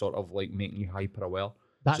flight is sort of like making you hyper aware.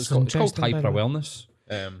 That's So it's called interesting. by hyper the way. awareness.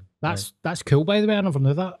 That's cool, by the way. I never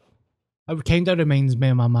knew that. It kind of reminds me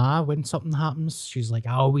of my ma when something happens. She's like,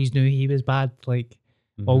 I always knew he was bad. Like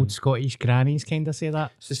old Scottish grannies kind of say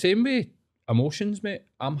that. It's the same way emotions, mate.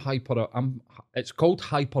 It's called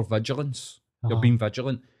hypervigilance. You're being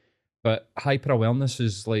vigilant. But hyper awareness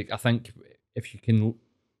is like, I think if you can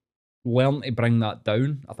learn to bring that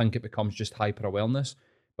down, I think it becomes just hyper awareness.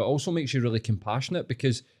 But also makes you really compassionate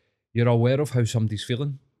because you're aware of how somebody's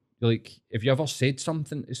feeling. Like, if you ever said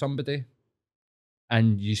something to somebody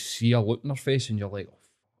and you see a look in their face and you're like, oh,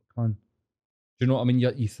 fuck, man. Do you know what I mean?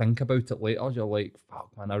 You think about it later. You're like, fuck,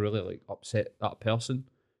 man, I really like upset that person.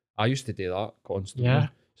 I used to do that constantly. Yeah.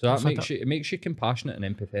 So that makes you compassionate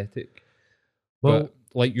and empathetic. Well, but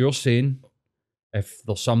like you're saying, if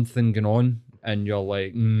there's something going on and you're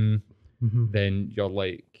like, then you're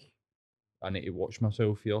like, I need to watch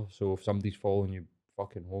myself here. So if somebody's following you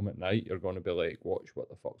fucking home at night, you're going to be like, watch what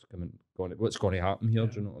the fuck's what's going to happen here.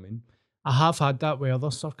 Do you know what I mean? I have had that with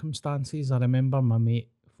other circumstances. I remember my mate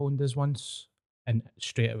phoned us once and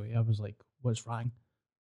straight away I was like, what's wrong?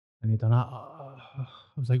 And he done that. I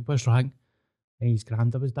was like, what's wrong? And his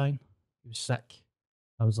granda was dying. He was sick.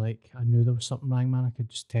 I was like, I knew there was something wrong, man. I could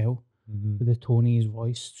just tell with the tone of his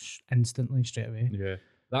voice instantly, straight away. Yeah.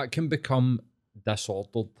 That can become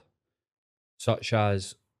disordered, such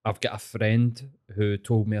as I've got a friend who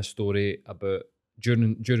told me a story about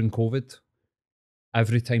during COVID,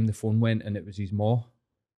 every time the phone went and it was his ma,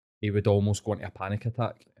 he would almost go into a panic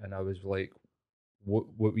attack. And I was like, what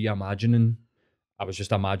were you imagining? I was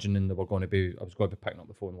just imagining I was going to be picking up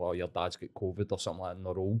the phone while your dad's got COVID or something like that and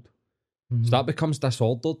they're old. So that becomes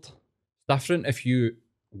disordered. It's different if you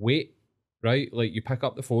wait, right? Like you pick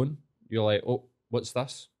up the phone, you're like, oh, what's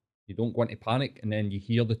this? You don't go into panic, and then you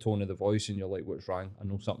hear the tone of the voice and you're like, what's wrong? I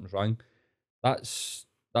know something's wrong. That's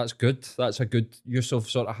good. That's a good use of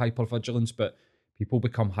sort of hypervigilance, but people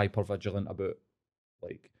become hypervigilant about,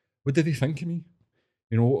 like, what do they think of me?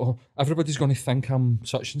 You know, everybody's going to think I'm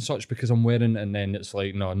such and such because I'm wearing, and then it's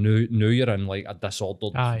like, no, you're in like a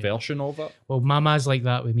disordered version of it. Well, Mama's like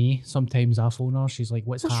that with me. Sometimes I phone her, she's like,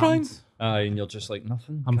 what's happened? And you're just like,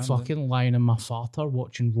 nothing. I'm fucking lying in my farter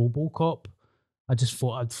watching Robocop. I just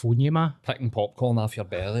thought I'd phone you, ma. Picking popcorn off your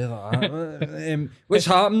belly like that. What's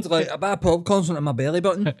happened? Like a bit of popcorn's on my belly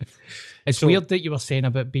button. It's weird that you were saying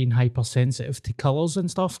about being hypersensitive to colours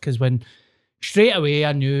and stuff, because when straight away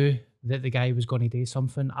I knew that the guy was going to do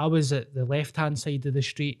something. I was at the left-hand side of the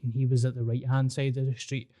street and he was at the right-hand side of the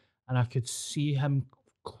street, and I could see him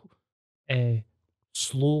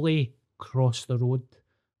slowly cross the road,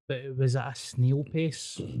 but it was at a snail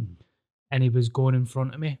pace and he was going in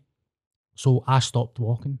front of me. So I stopped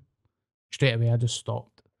walking. Straight away I just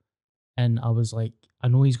stopped. And I was like, I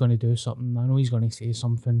know he's going to do something. I know he's going to say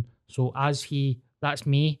something. So as he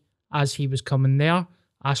was coming there,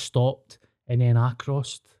 I stopped and then I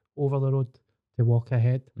crossed over the road to walk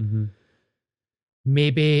ahead.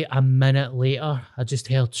 Maybe a minute later, I just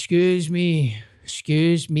heard, excuse me.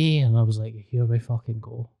 And I was like, here we fucking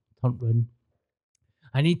go. Turn round.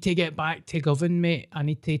 I need to get back to Govan, mate. I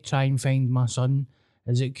need to try and find my son.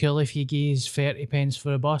 Is it cool if you give us 30 pence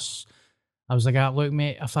for a bus? I was like, look,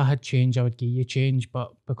 mate, if I had change, I would give you change.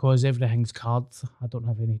 But because everything's card, I don't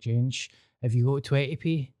have any change. If you go to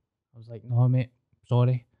 20p, I was like, no, mate,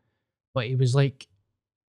 sorry. But he was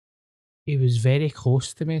very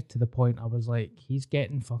close to me to the point I was like, he's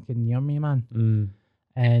getting fucking near me, man.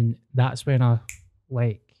 And that's when I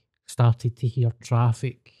started to hear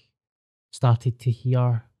traffic, started to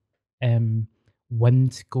hear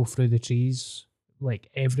wind go through the trees,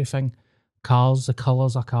 like everything, cars, the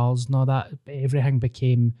colours of cars and all that, everything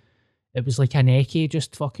became, it was like an echo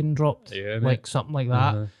just fucking dropped, like something like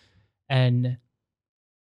that. And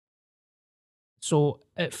so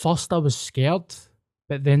at first I was scared,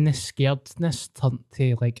 but then the scaredness turned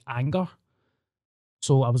to like anger.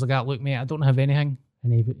 So I was like, look, mate, I don't have anything.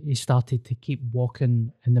 And he started to keep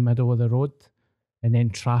walking in the middle of the road, and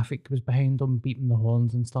then traffic was behind him, beeping the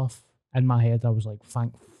horns and stuff. In my head, I was like,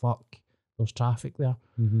 thank fuck there's traffic there.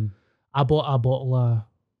 I bought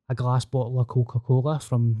a glass bottle of Coca-Cola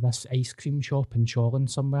from this ice cream shop in Shawland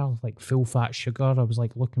somewhere, like full fat sugar. I was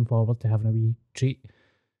like looking forward to having a wee treat.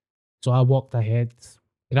 So I walked ahead,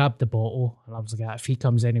 grabbed the bottle, and I was like, if he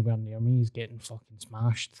comes anywhere near me, he's getting fucking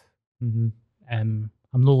smashed. I'm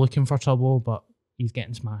not looking for trouble, but he's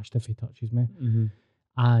getting smashed if he touches me.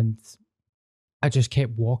 And I just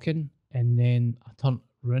kept walking, and then I turned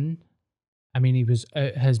round. I mean, he was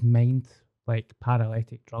out his mind, like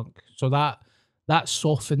paralytic drunk. So that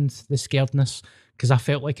softened the scaredness, because I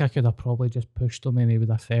felt like I could have probably just pushed him and he would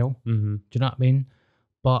have fell. Do you know what I mean?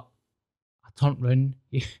 But I turned round.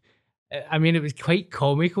 I mean, it was quite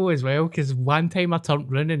comical as well because one time I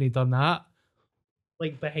turned round and he done that,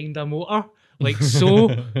 like behind a motor, like so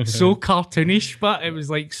cartoonish, but it was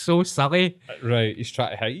like so silly. Right, he's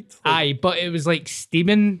trying to hide. Aye, but it was like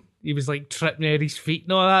steaming. He was like tripping over his feet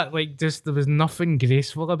and all that. Like, just there was nothing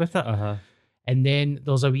graceful about it. Uh-huh. And then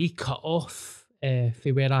there's a wee cut off for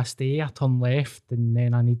where I stay. I turn left and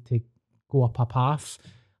then I need to go up a path.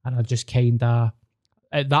 And I just kind of,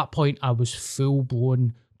 at that point, I was full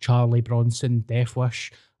blown Charlie Bronson, Death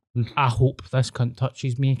Wish. I hope this cunt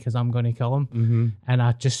touches me because I'm going to kill him. Mm-hmm. And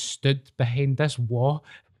I just stood behind this wall.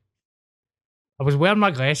 I was wearing my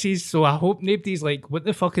glasses, so I hope nobody's like, what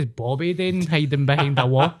the fuck is Bobby doing hiding behind a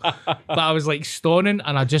wall? But I was like stoning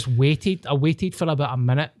and I just waited. I waited for about a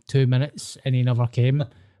minute, 2 minutes, and he never came.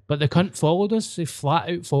 But the cunt followed us. He flat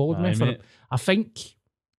out followed me. I think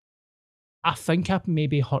I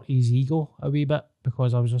maybe hurt his ego a wee bit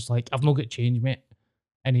because I was just like, I've not got change, mate.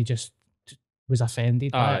 And he just was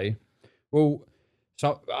offended by it. Aye. Well,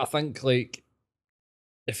 so I think like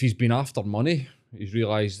if he's been after money, he's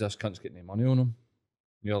realised this cunt's getting any money on him.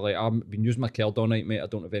 You're like, I've been using my card all night, mate. I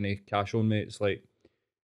don't have any cash on me. It's like,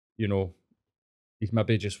 you know, he's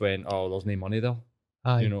maybe just went, oh, there's no money there.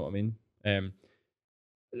 Aye. You know what I mean?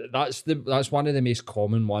 That's one of the most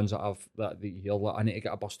common ones that you hear. Like, I need to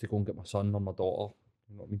get a bus to go and get my son or my daughter.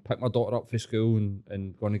 You know what I mean? Pick my daughter up for school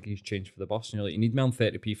and go and give change for the bus. And you're like, you need more than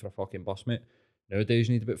 30p for a fucking bus, mate. Nowadays,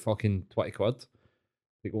 you need about fucking 20 quid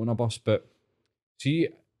to go on a bus. But see,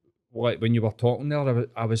 like when you were talking there,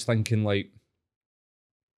 I was thinking like,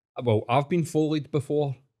 well, I've been bullied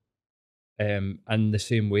before, in the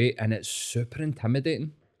same way, and it's super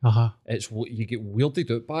intimidating. It's you get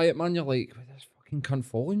weirded out by it, man. You're like, this fucking cunt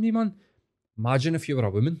following me, man. Imagine if you were a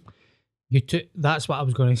woman. That's what I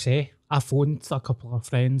was going to say. I phoned a couple of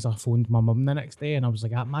friends. I phoned my mum the next day, and I was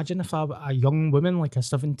like, imagine if I were a young woman, like a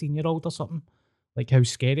 17-year-old or something. Like, how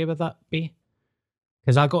scary would that be?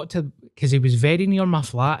 Because he was very near my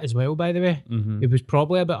flat as well, by the way. Mm-hmm. He was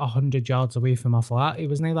probably about 100 yards away from my flat. He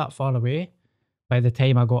wasn't that far away by the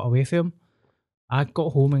time I got away from him. I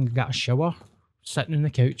got home and got a shower, sitting on the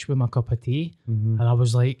couch with my cup of tea, and I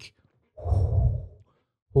was like,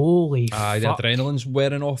 holy fuck. The adrenaline's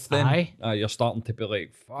wearing off then. Aye. You're starting to be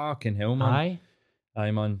like, fucking hell, man.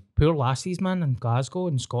 Aye, man. Poor lassies, man, in Glasgow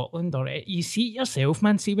and Scotland. Or you see it yourself,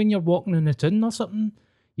 man. See when you're walking in the town or something,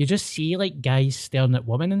 you just see like guys staring at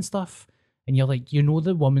women and stuff, and you're like, you know,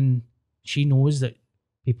 the woman, she knows that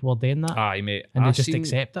people are doing that. Aye, mate. And they just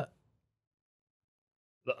accept it.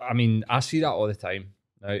 I mean, I see that all the time.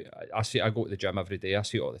 Now, I go to the gym every day. I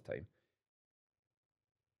see it all the time.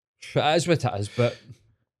 It is what it is, but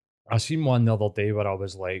I seen one the other day where I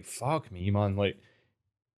was like, fuck me, man. Like,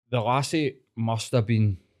 the lassie must have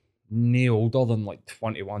been no older than like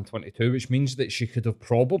 21, 22, which means that she could have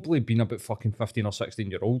probably been about fucking 15 or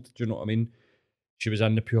 16-year-old. Do you know what I mean? She was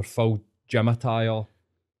in the pure full gym attire.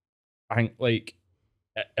 I think, like,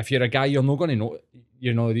 if you're a guy, you're not going to know,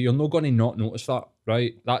 you're not going to not notice that,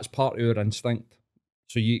 right? That's part of your instinct.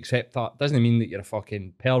 So you accept that. Doesn't mean that you're a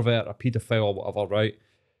fucking pervert, a paedophile or whatever, right?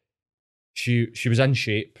 She was in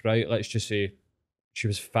shape, right? Let's just say she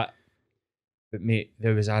was fit. But mate,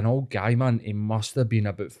 there was an old guy, man. He must have been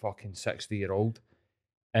about fucking 60-year-old.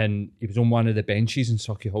 And he was on one of the benches in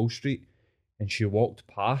Sauchiehall Street. And she walked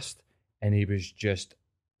past and he was just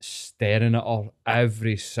staring at her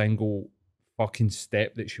every single fucking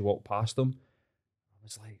step that she walked past him. I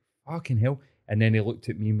was like, fucking hell. And then he looked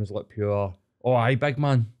at me and was like pure, oh, aye, big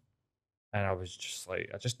man. And I was just like,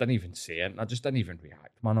 I just didn't even say it. I just didn't even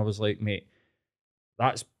react, man. I was like, mate,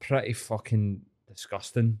 that's pretty fucking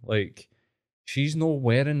disgusting. Like, she's not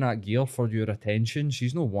wearing that gear for your attention.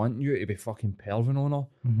 She's not wanting you to be fucking perving on her.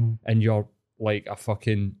 Mm-hmm. And you're like a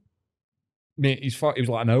fucking... Mate, he was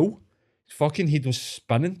like an owl. His fucking head was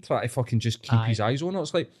spinning, trying to fucking just keep his eyes on it.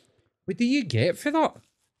 It's like, what do you get for that?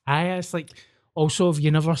 It's like, also, have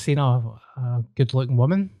you never seen a good-looking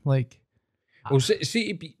woman? Like... Well,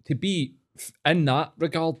 see to be in that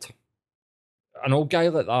regard, an old guy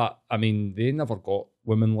like that, I mean, they never got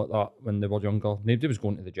women like that when they were younger. Nobody was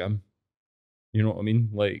going to the gym. You know what I mean?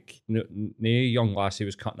 Like, no young lassie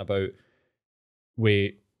was cutting about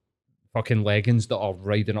with fucking leggings that are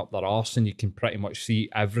riding up their arse and you can pretty much see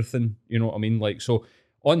everything. You know what I mean? Like, so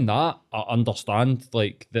on that, I understand,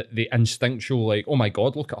 like, the instinctual, like, oh my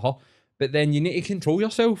God, look at her. But then you need to control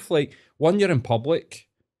yourself. Like, one, you're in public.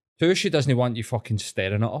 Two, she doesn't want you fucking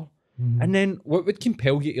staring at her. Mm-hmm. And then what would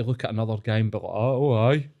compel you to look at another guy and be like, oh,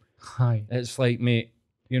 aye. Aye. It's like, mate,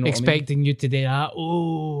 you know expecting what I mean? You to do that.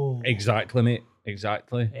 Oh. Exactly, mate.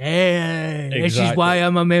 exactly. Hey, this is Exactly. why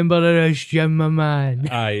I'm a member of this gym, my man.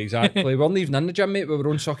 Aye, exactly. We weren't even in the gym, mate. We were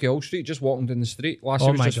on Sauchiehall Street, just walking down the street. Lassie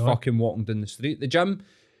Oh was my just God. fucking walking down the street. The gym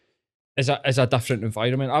is a different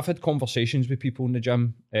environment. I've had conversations with people in the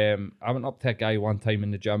gym. I went up to a guy one time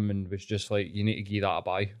in the gym and was just like, "You need to give that a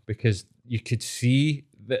buy," because you could see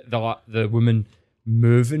the woman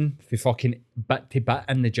moving for fucking bit to bit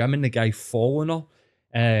in the gym and the guy following her.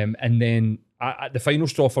 And then the final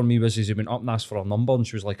straw for me was he went up and asked for her number and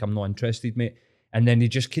she was like, "I'm not interested, mate." And then he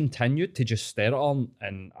just continued to just stare at her,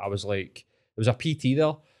 and I was like, there was a PT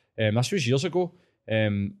there. This was years ago.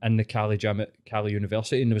 In the Cali gym at Cali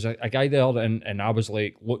University, and there was a guy there, and I was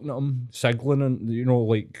like looking at him, signaling, and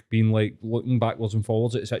like being like looking backwards and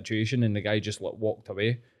forwards at the situation, and the guy just like walked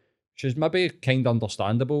away, which is maybe kind of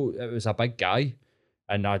understandable. It was a big guy,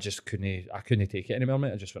 and I couldn't take it anymore,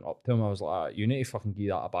 mate. I just went up to him. I was like, "You need to fucking give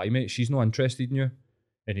that a buy, mate. She's not interested in you."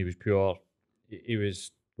 And he was pure. He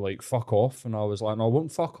was like, "Fuck off," and I was like, "No, I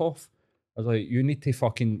won't fuck off." I was like, "You need to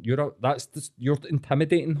fucking. You're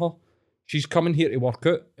intimidating her. She's coming here to work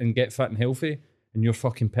out and get fit and healthy, and you're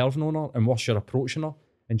fucking perving on her, and worse, you're approaching her."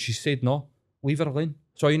 And she said, "No, leave her alone.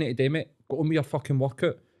 That's all you need to do, mate. Go on with your fucking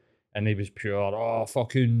workout." And he was pure,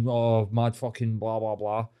 mad fucking blah, blah,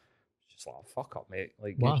 blah. Just like, fuck up, mate.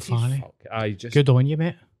 Like, What a get to fanny. fuck. Good on you,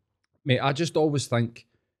 mate. Mate, I just always think,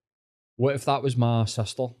 what if that was my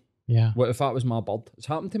sister? Yeah. What if that was my bird? It's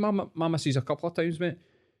happened to my missus a couple of times, mate.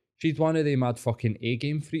 She's one of the mad fucking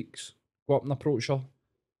A-game freaks. Go up and approach her.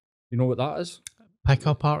 You know what that is?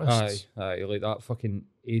 Pickup artists. Aye, like that fucking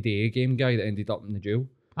ADA game guy that ended up in the jail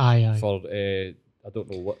Aye. for, I don't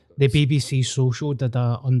know what. The BBC Social did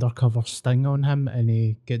a undercover sting on him and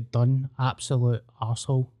he got done. Absolute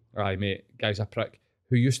arsehole. Aye, mate, guy's a prick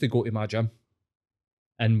who used to go to my gym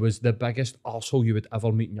and was the biggest arsehole you would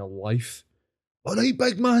ever meet in your life. All right,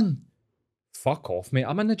 big man. Fuck off, mate.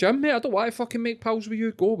 I'm in the gym, mate. I don't want to fucking make pals with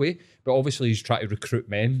you. Go away. But obviously he's trying to recruit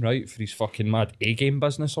men, right, for his fucking mad A-game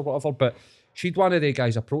business or whatever. But she'd one of the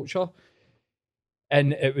guys approach her.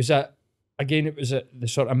 And it was at the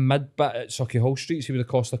sort of mid bit at Sauchiehall Street, see where the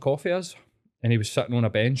Costa Coffee is. And he was sitting on a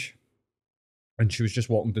bench. And she was just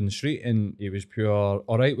walking down the street and he was pure,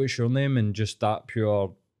 "All right, what's your name?" And just that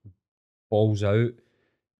pure balls out.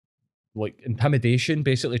 Like intimidation,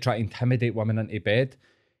 basically trying to intimidate women into bed.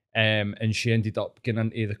 And she ended up getting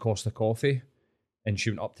into the Costa Coffee and she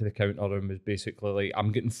went up to the counter and was basically like,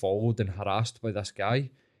 "I'm getting followed and harassed by this guy."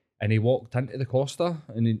 And he walked into the Costa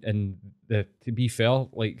and to be fair,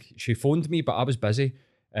 like she phoned me, but I was busy.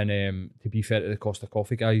 And to be fair to the Costa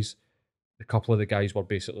Coffee guys, a couple of the guys were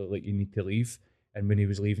basically like, "You need to leave." And when he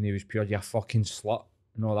was leaving, he was pure, "You fucking slut,"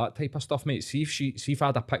 and all that type of stuff, mate. See if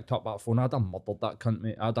I'd have picked up that phone, I'd have murdered that cunt,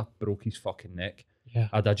 mate. I'd have broke his fucking neck. Yeah.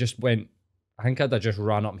 I'd have just ran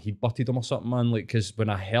up and he'd butted him or something, man. Like, because when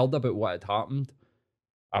I heard about what had happened,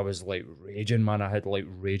 I was like raging, man. I had like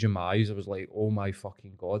rage in my eyes. I was like, oh my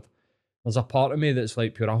fucking God. There's a part of me that's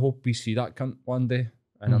like, pure, I hope we see that cunt one day.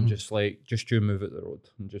 And I'm just like, just you move out the road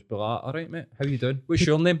and just be like, "All right, mate, how you doing? What's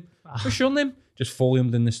your name? What's your name?" Just follow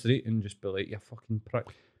him down the street and just be like, "You fucking prick."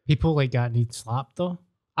 People like that need slapped though.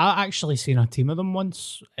 I actually seen a team of them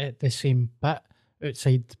once at the same bit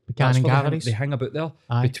outside Buchanan Galleries. They hang about there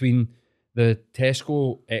Aye. between the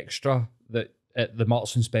Tesco Extra that at the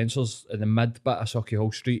Marks and Spencer's in the mid bit of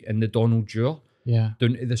Sauchiehall Street and the Donald Dewar Yeah.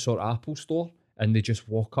 down to the sort of Apple store, and they just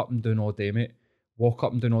walk up and down all day, mate. Walk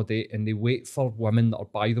up and down all day, and they wait for women that are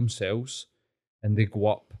by themselves, and they go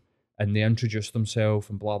up and they introduce themselves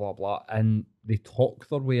and blah blah blah, and they talk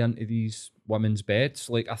their way into these women's beds.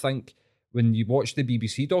 Like, I think when you watch the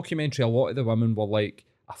BBC documentary, a lot of the women were like,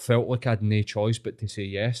 "I felt like I had no choice but to say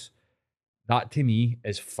yes." That to me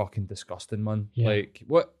is fucking disgusting, man. Yeah. Like,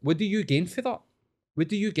 what do you gain for that? What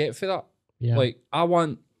do you get for that? Yeah. Like,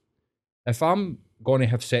 if I'm going to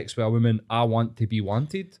have sex with a woman, I want to be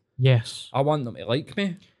wanted. Yes. I want them to like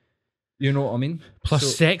me. You know what I mean? Plus, So-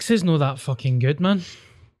 sex is not that fucking good, man.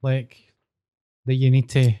 Like, that you need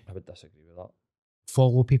to I would disagree with that.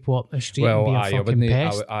 follow people up the street and Well, be a I fucking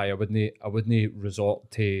pest. wouldn't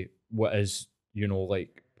resort to what is,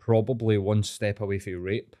 like probably one step away from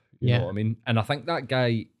rape. You Yeah. know what I mean? And I think that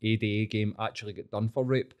guy ADA game actually got done for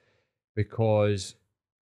rape because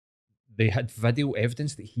they had video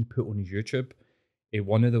evidence that he put on his YouTube.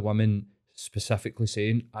 One of the women specifically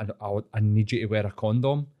saying, I need you to wear a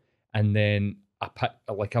condom, and then I put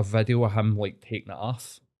like a video of him like taking it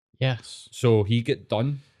off. Yes. So he get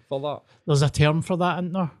done for that. There's a term for that,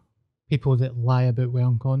 isn't there? People that lie about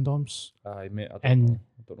wearing condoms. Aye, mate, I And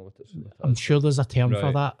don't know what it I'm is. sure there's a term for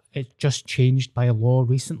Right. that. It just changed by law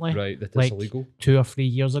recently. Right, that it's like illegal. 2 or 3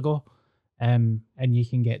 years ago. and you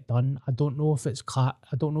can get done. I don't know if it's I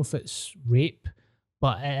don't know if it's rape,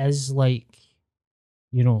 but it is like,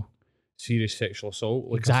 you know, Serious sexual assault,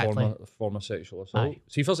 like Exactly. a form of sexual assault. Aye.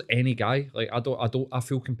 See if there's any guy, like I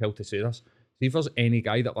feel compelled to say this. See if there's any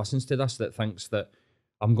guy that listens to this that thinks that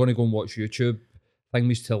I'm gonna go and watch YouTube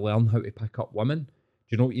things to learn how to pick up women. Do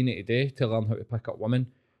you know what you need to do to learn how to pick up women?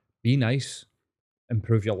 Be nice,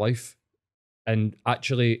 improve your life, and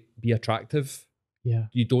actually be attractive. yeah.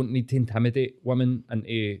 You don't need to intimidate women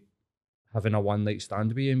into having a one night stand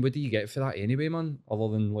with you. And what do you get for that anyway, man? Other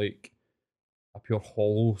than like a pure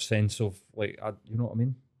hollow sense of like, you know what I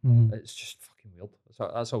mean? Mhm. It's just fucking weird.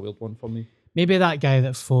 That's a weird one for me. Maybe that guy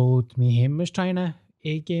that followed me home was trying to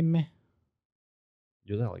A-game me.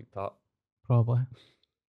 You're there like that. Probably.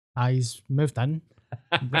 He's moved in,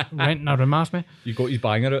 renting a room off me. You got his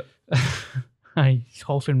banger out. Aye, he's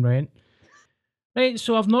halving rent. Right,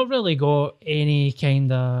 so I've not really got any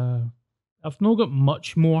kind of... I've not got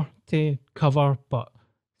much more to cover, but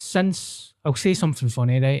since... I'll say something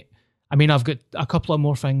funny, right? I mean, I've got a couple of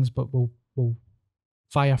more things, but we'll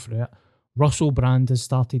fire through it. Russell Brand has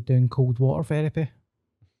started doing cold water therapy.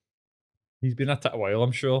 He's been at it a while,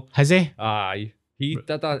 I'm sure. Has he? Aye. He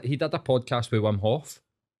did a podcast with Wim Hof.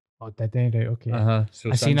 Oh, did he? Right, okay.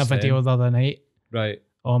 So I seen a since video then- the other night. Right.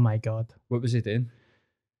 Oh my God. What was he doing?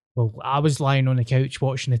 Well, I was lying on the couch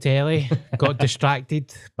watching the telly, got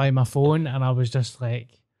distracted by my phone, and I was just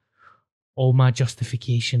like, all my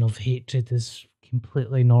justification of hatred is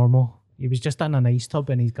completely normal. He was just in an ice tub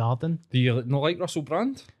in his garden. Do you not like Russell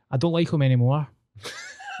Brand? I don't like him anymore.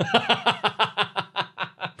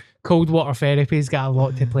 Cold water therapy's got a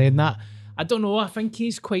lot to play in that. I don't know. I think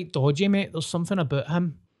he's quite dodgy, mate. There's something about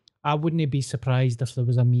him. I wouldn't be surprised if there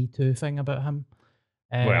was a Me Too thing about him.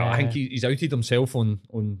 Well, I think he's outed himself on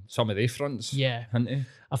some of the fronts. Yeah. Hasn't he?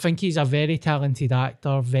 I think he's a very talented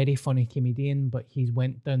actor, very funny comedian, but he's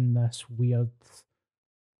went down this weird...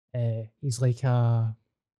 he's like a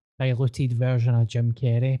diluted version of Jim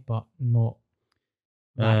Carrey, but not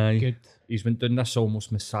that good. He's been doing this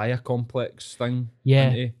almost Messiah complex thing. Yeah.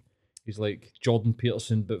 Hasn't he? He's like Jordan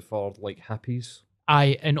Peterson, but for like hippies.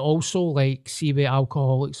 Aye, and also like see with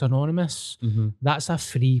Alcoholics Anonymous, Mm-hmm. that's a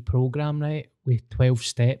free program, right? With 12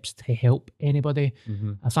 steps to help anybody.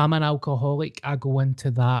 Mm-hmm. If I'm an alcoholic, I go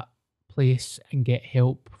into that place and get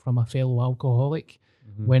help from a fellow alcoholic.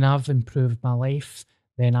 Mm-hmm. When I've improved my life,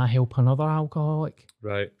 then I help another alcoholic.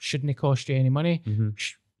 Right. Shouldn't it cost you any money? Mm-hmm.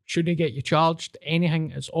 Shouldn't get you charged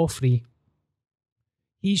anything. It's all free.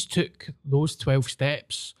 He's took those 12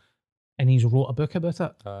 steps and he's wrote a book about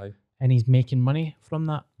it, Aye. and he's making money from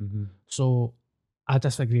that. Mm-hmm. So I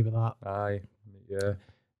disagree with that. Aye. Yeah.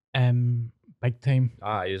 Big time.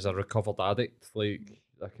 Aye, as a recovered addict, like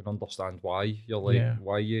I can understand why you're like Yeah.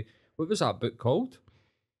 why you. What was that book called?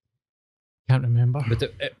 Can't remember.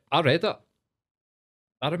 But I read it.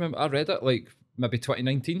 I remember I read it like maybe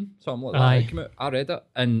 2019, something like that. Aye. It came out. I read it,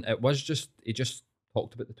 and it was just he just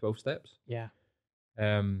talked about the 12 steps. Yeah.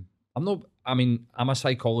 I'm a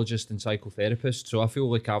psychologist and psychotherapist, so I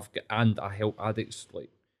feel like I help addicts.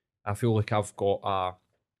 Like, I feel like I've got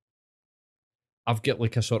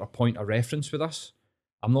like a sort of point of reference for this.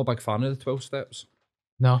 I'm not a big fan of the 12 steps.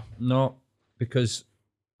 No. No, because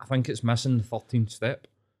I think it's missing the 13th step.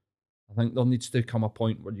 I think there needs to come a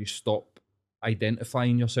point where you stop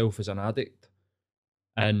identifying yourself as an addict,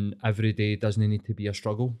 and every day doesn't need to be a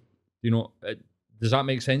struggle. You know, does that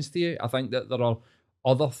make sense to you? I think that there are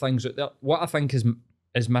other things out there. What I think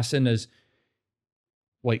is missing is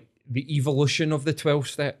like the evolution of the 12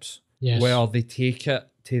 steps, Yes. where they take it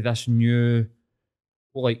to this new,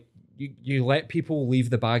 like you let people leave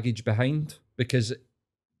the baggage behind, because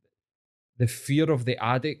the fear of the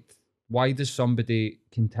addict, why does somebody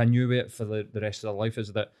continue with it for the rest of their life,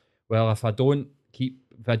 is that, well, if I don't keep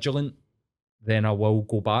vigilant, then I will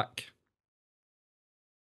go back.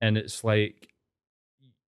 And it's like,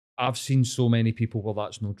 I've seen so many people where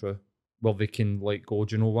that's not true, where they can like go,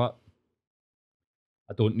 do you know what?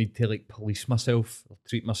 I don't need to like police myself or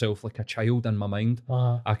treat myself like a child in my mind.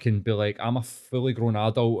 I can be like, I'm a fully grown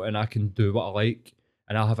adult and I can do what I like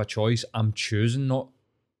and I have a choice. I'm choosing not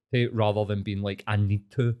to, rather than being like, I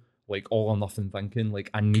need to, like all or nothing thinking, like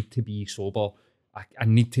I need to be sober. I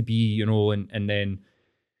need to be, you know, and then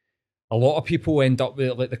a lot of people end up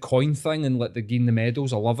with like the coin thing and like the gain the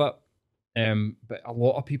medals. I love it. But a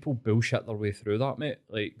lot of people bullshit their way through that, mate.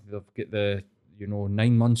 Like they've got the,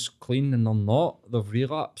 9 months clean and they're not. They've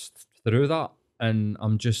relapsed through that. And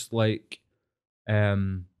I'm just like, I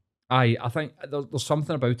think there's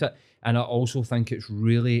something about it. And I also think it's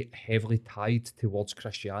really heavily tied towards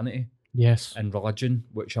Christianity. Yes. and religion,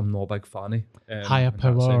 which I'm not a big fan of. Higher in that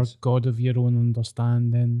power, sense. God of your own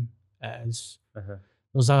understanding. It is. Uh-huh.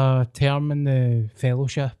 There's a term in the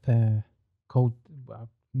fellowship called, I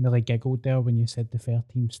nearly giggled there when you said the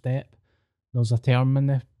 13th step. There's a term in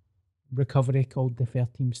the recovery called the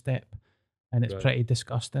 13th step, and it's Right. pretty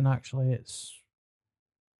disgusting actually.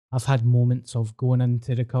 I've had moments of going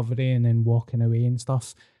into recovery and then walking away and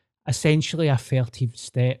stuff. Essentially, a 13th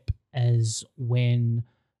step is when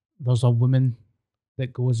there's a woman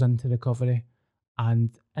that goes into recovery,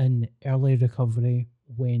 and in early recovery,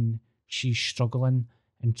 when she's struggling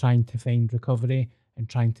and trying to find recovery and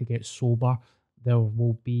trying to get sober, there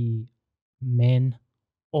will be men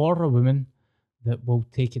or a woman that will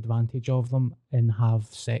take advantage of them and have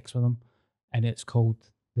sex with them, and it's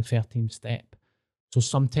called the 13th step. So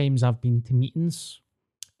sometimes I've been to meetings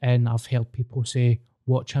and I've heard people say,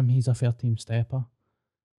 watch him, he's a 13th stepper.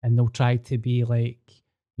 And they'll try to be like,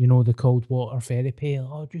 you know, the cold water therapy.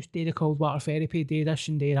 Oh, just do the cold water therapy, do this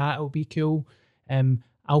and do that, it'll be cool.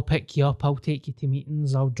 I'll pick you up, I'll take you to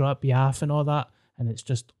meetings, I'll drop you off and all that. And it's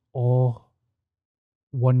just all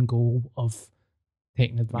one goal of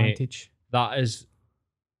taking advantage. That is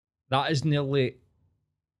nearly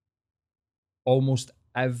almost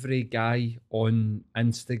every guy on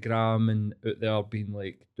Instagram and out there being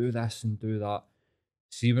like, do this and do that.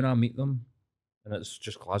 See, when I meet them, and it's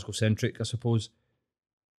just Glasgow centric, I suppose,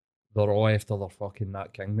 they're all after their fucking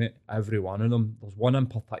Nat King, mate. Every one of them. There's one in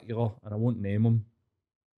particular, and I won't name him,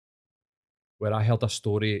 where I heard a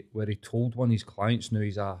story where he told one of his clients, now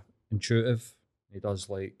he's a intuitive, he does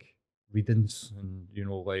like readings and, you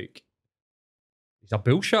know, like, he's a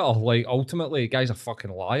bullshitter. Like, ultimately, the guy's a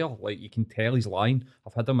fucking liar. Like, you can tell he's lying.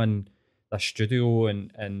 I've had him in the studio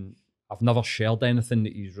and I've never shared anything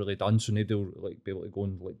that he's really done, so nobody will like be able to go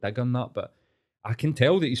and like dig on that. But I can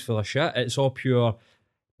tell that he's full of shit. It's all pure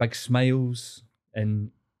big smiles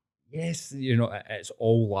and yes, you know, it's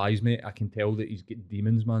all lies, mate. I can tell that he's got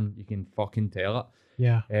demons, man. You can fucking tell it.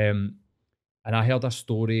 Yeah. And I heard a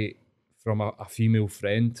story from a female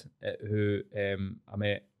friend who I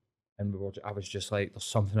met, and I was just like, there's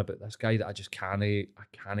something about this guy that I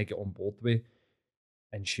can't get on board with.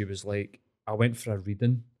 And she was like, I went for a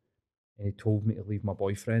reading and he told me to leave my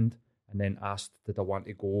boyfriend and then asked, did I want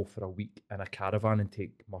to go for a week in a caravan and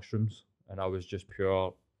take mushrooms? And I was just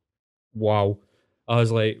pure, wow. I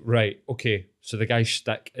was like, right, okay. So the guy's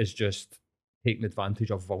shtick is just taking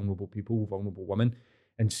advantage of vulnerable people, vulnerable women.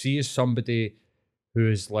 And see, as somebody who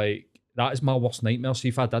is like, that is my worst nightmare. See,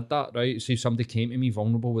 if I did that, right? See, if somebody came to me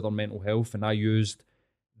vulnerable with their mental health and I used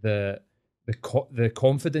the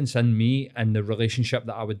confidence in me and the relationship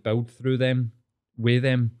that I would build through them, with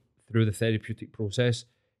them, through the therapeutic process,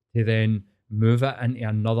 to then move it into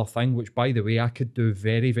another thing, which, by the way, I could do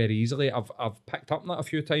very, very easily. I've picked up on that a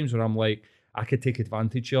few times where I'm like, I could take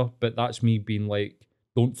advantage here, but that's me being like,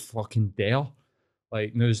 don't fucking dare.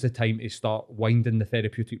 Like, now's the time to start winding the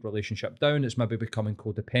therapeutic relationship down. It's maybe becoming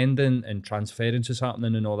codependent and transference is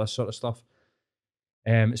happening and all this sort of stuff.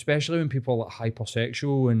 Especially when people are like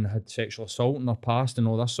hypersexual and had sexual assault in their past and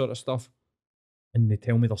all this sort of stuff, and they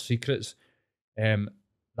tell me their secrets.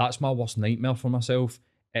 That's my worst nightmare for myself.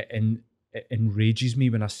 It enrages me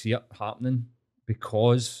when I see it happening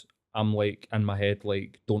because I'm like in my head,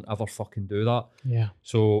 like, don't ever fucking do that. Yeah.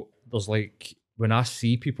 So there's like, when I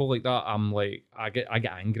see people like that, I'm like, I get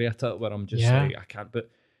angry at it where I'm just like, I can't. But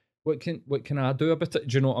what can I do about it?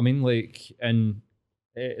 Do you know what I mean? Like, and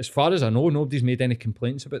as far as I know, nobody's made any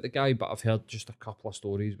complaints about the guy, but I've heard just a couple of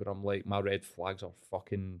stories where I'm like, my red flags are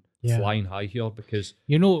fucking flying high here because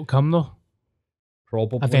you know it'll come though.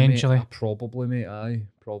 probably Eventually. mate, aye,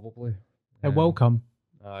 probably. It will come.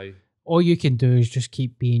 Aye. All you can do is just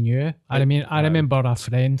keep being you. I remember a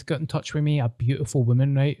friend got in touch with me, a beautiful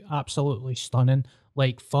woman, right? Absolutely stunning.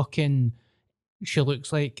 Like fucking, she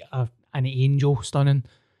looks like an angel, stunning.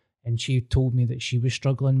 And she told me that she was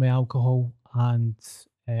struggling with alcohol and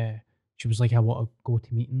she was like, I want to go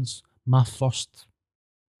to meetings. My first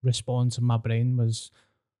response in my brain was,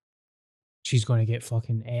 she's going to get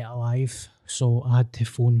fucking ate alive. So I had to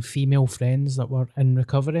phone female friends that were in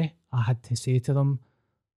recovery. I had to say to them,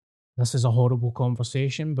 this is a horrible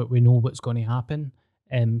conversation, but we know what's going to happen.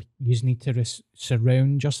 You need to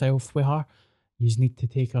surround yourself with her. You need to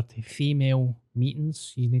take her to female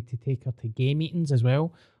meetings. You need to take her to gay meetings as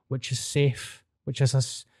well, which is safe, which is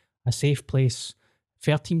a safe place.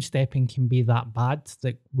 13 stepping can be that bad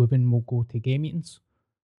that women will go to gay meetings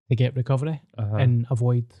to get recovery and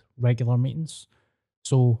avoid regular meetings.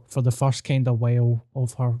 So for the first kind of while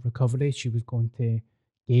of her recovery, she was going to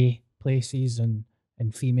gay places and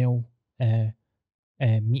female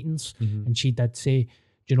meetings. And she did say,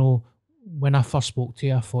 you know, when I first spoke to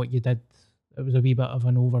you, I thought it was a wee bit of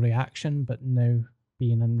an overreaction, but now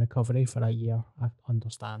being in recovery for a year, I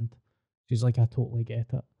understand. She's like, I totally get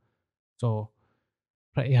it. So,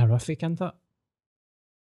 pretty horrific, isn't it?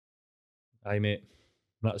 Aye, mate.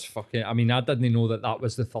 That's fucking... I mean, I didn't know that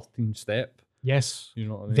was the 13th step. Yes. You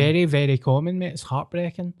know what I mean? Very, very common, mate. It's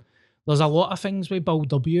heartbreaking. There's a lot of things with Bill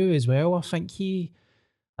W as well. I think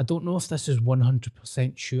I don't know if this is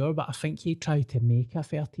 100% sure, but I think he tried to make a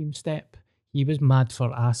 13th step. He was mad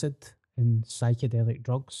for acid and psychedelic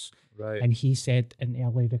drugs. Right. And he said in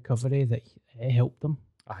early recovery that it helped him.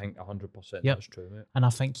 I think 100% Yep. that's true, mate. And I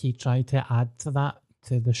think he tried to add to that,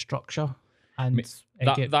 to the structure. And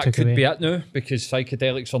That took could away. be it now, because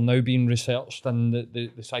psychedelics are now being researched in the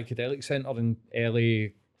psychedelic centre in LA.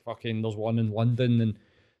 Fucking, there's one in London, and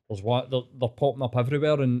there's one, they're popping up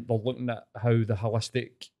everywhere, and they're looking at how the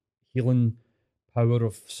holistic healing power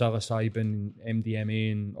of psilocybin,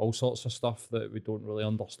 MDMA, and all sorts of stuff that we don't really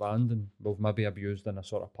understand, and we've maybe abused in a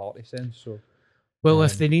sort of party sense. So, Well,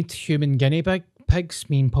 if they need human guinea pigs,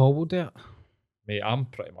 me and Paul will do it. mate, I'm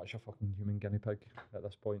pretty much a fucking human guinea pig at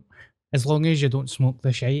this point. As long as you don't smoke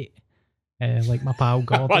the shite, like my pal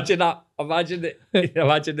Gordon. Imagine that. Imagine it.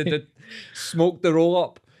 Imagine they did smoke the roll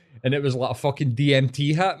up, and it was like a fucking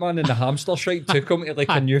DMT hit, man, and the hamster shite took him to like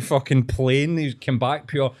a new fucking plane. He came back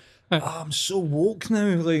pure. Oh, I'm so woke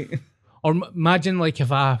now. Like, Or imagine like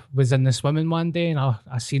if I was in the swimming one day and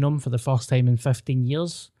I seen him for the first time in 15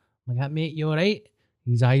 years. I'm like, mate, you alright?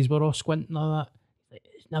 His eyes were all squinting and all that. Like,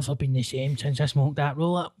 it's never been the same since I smoked that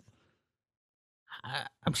roll up.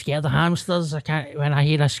 I'm scared of hamsters. I can't. When I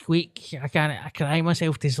hear a squeak, I cry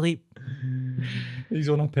myself to sleep. he's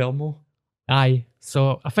on a permo. Aye.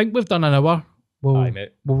 So I think we've done an hour. Aye,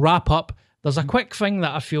 mate. We'll wrap up. There's a quick thing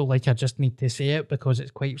that I feel like I just need to say it because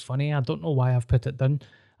it's quite funny. I don't know why I've put it down.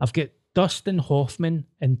 I've got Dustin Hoffman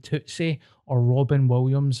in Tootsie or Robin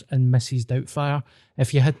Williams in Mrs. Doubtfire.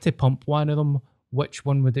 If you had to pump one of them, which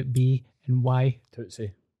one would it be and why?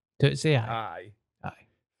 Tootsie. Tootsie, aye. Aye.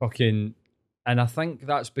 Fucking. And I think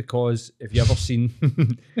that's because have you ever seen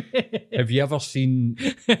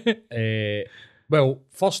well,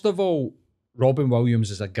 first of all, Robin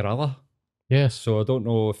Williams is a gorilla. Yes. So I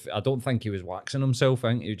don't think he was waxing himself. I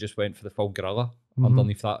think he just went for the full gorilla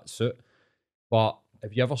underneath that suit. But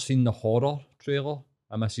have you ever seen the horror trailer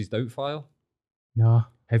of Mrs. Doubtfire? No.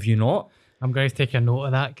 Have you not? I'm going to take a note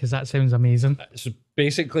of that because that sounds amazing. So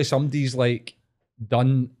basically somebody's like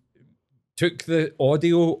took the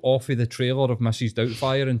audio off of the trailer of Mrs.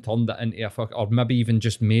 Doubtfire and turned it into or maybe even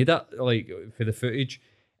just made it like for the footage,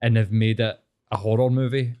 and they've made it a horror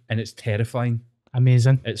movie, and it's terrifying.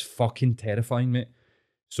 Amazing. It's fucking terrifying, mate.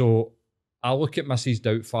 So I look at Mrs.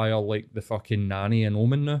 Doubtfire like the fucking nanny in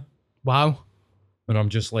Omen now, Wow. and I'm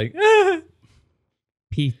just like,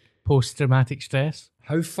 Post-traumatic stress.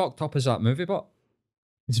 how fucked up is that movie? But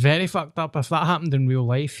It's very fucked up. If that happened in real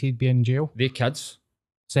life, he'd be in jail. they kids,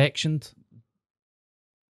 Sectioned.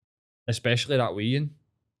 especially that wee Ian,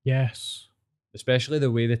 Yes. especially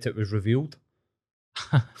the way that it was revealed.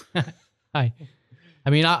 Aye. I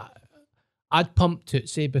mean, I'd pump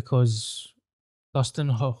Tootsie because Dustin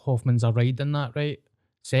Hoffman's a ride in that, right?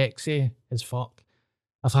 Sexy as fuck.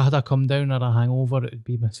 If I had a come down or a hangover, it would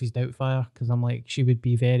be Mrs. Doubtfire because I'm like, she would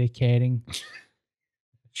be very caring.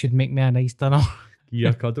 She'd make me a nice dinner.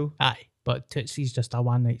 Yeah, cuddle. Aye, but Tootsie's just a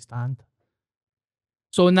one night stand.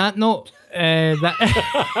 So on that note,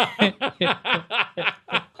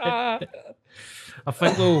 I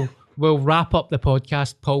think we'll wrap up the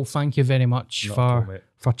podcast. Paul, thank you very much Not at all, mate.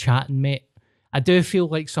 for chatting, mate. I do feel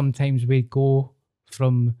like sometimes we go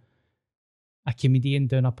from a comedian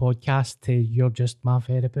doing a podcast to you're just my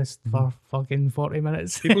therapist for fucking 40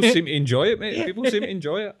 minutes. People seem to enjoy it, mate. People seem to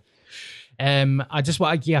enjoy it. I just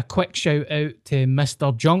want to give a quick shout out to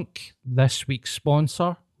Mr. Junk, this week's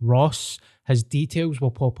sponsor, Ross. His details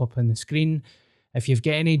will pop up on the screen. If you've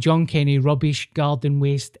got any junk, any rubbish, garden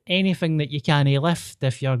waste, anything that you can't lift,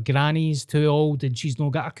 if your granny's too old and she's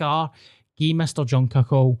not got a car, give Mr. Junk a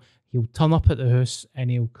call. He'll turn up at the house and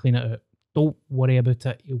he'll clean it out. Don't worry about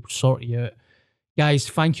it. He'll sort you out. Guys,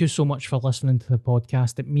 thank you so much for listening to the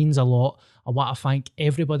podcast. It means a lot. I want to thank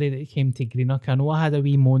everybody that came to Greenock. I know I had a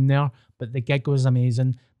wee moan there, but the gig was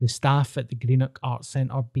amazing. The staff at the Greenock Arts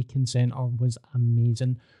Centre, Beacon Centre was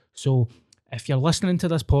amazing. So if you're listening to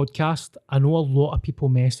this podcast, I know a lot of people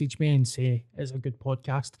message me and say it's a good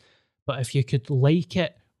podcast, but if you could like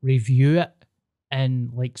it, review it,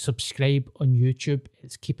 and like subscribe on YouTube,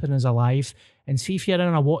 it's keeping us alive. And see if you're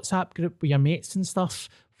in a WhatsApp group with your mates and stuff,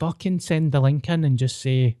 fucking send the link in and just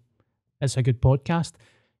say it's a good podcast.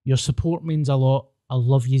 Your support means a lot. I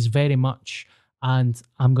love yous very much. and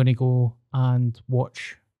I'm going to go and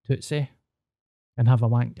watch Tootsie and have a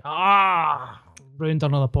wank. Ruined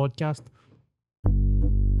another podcast.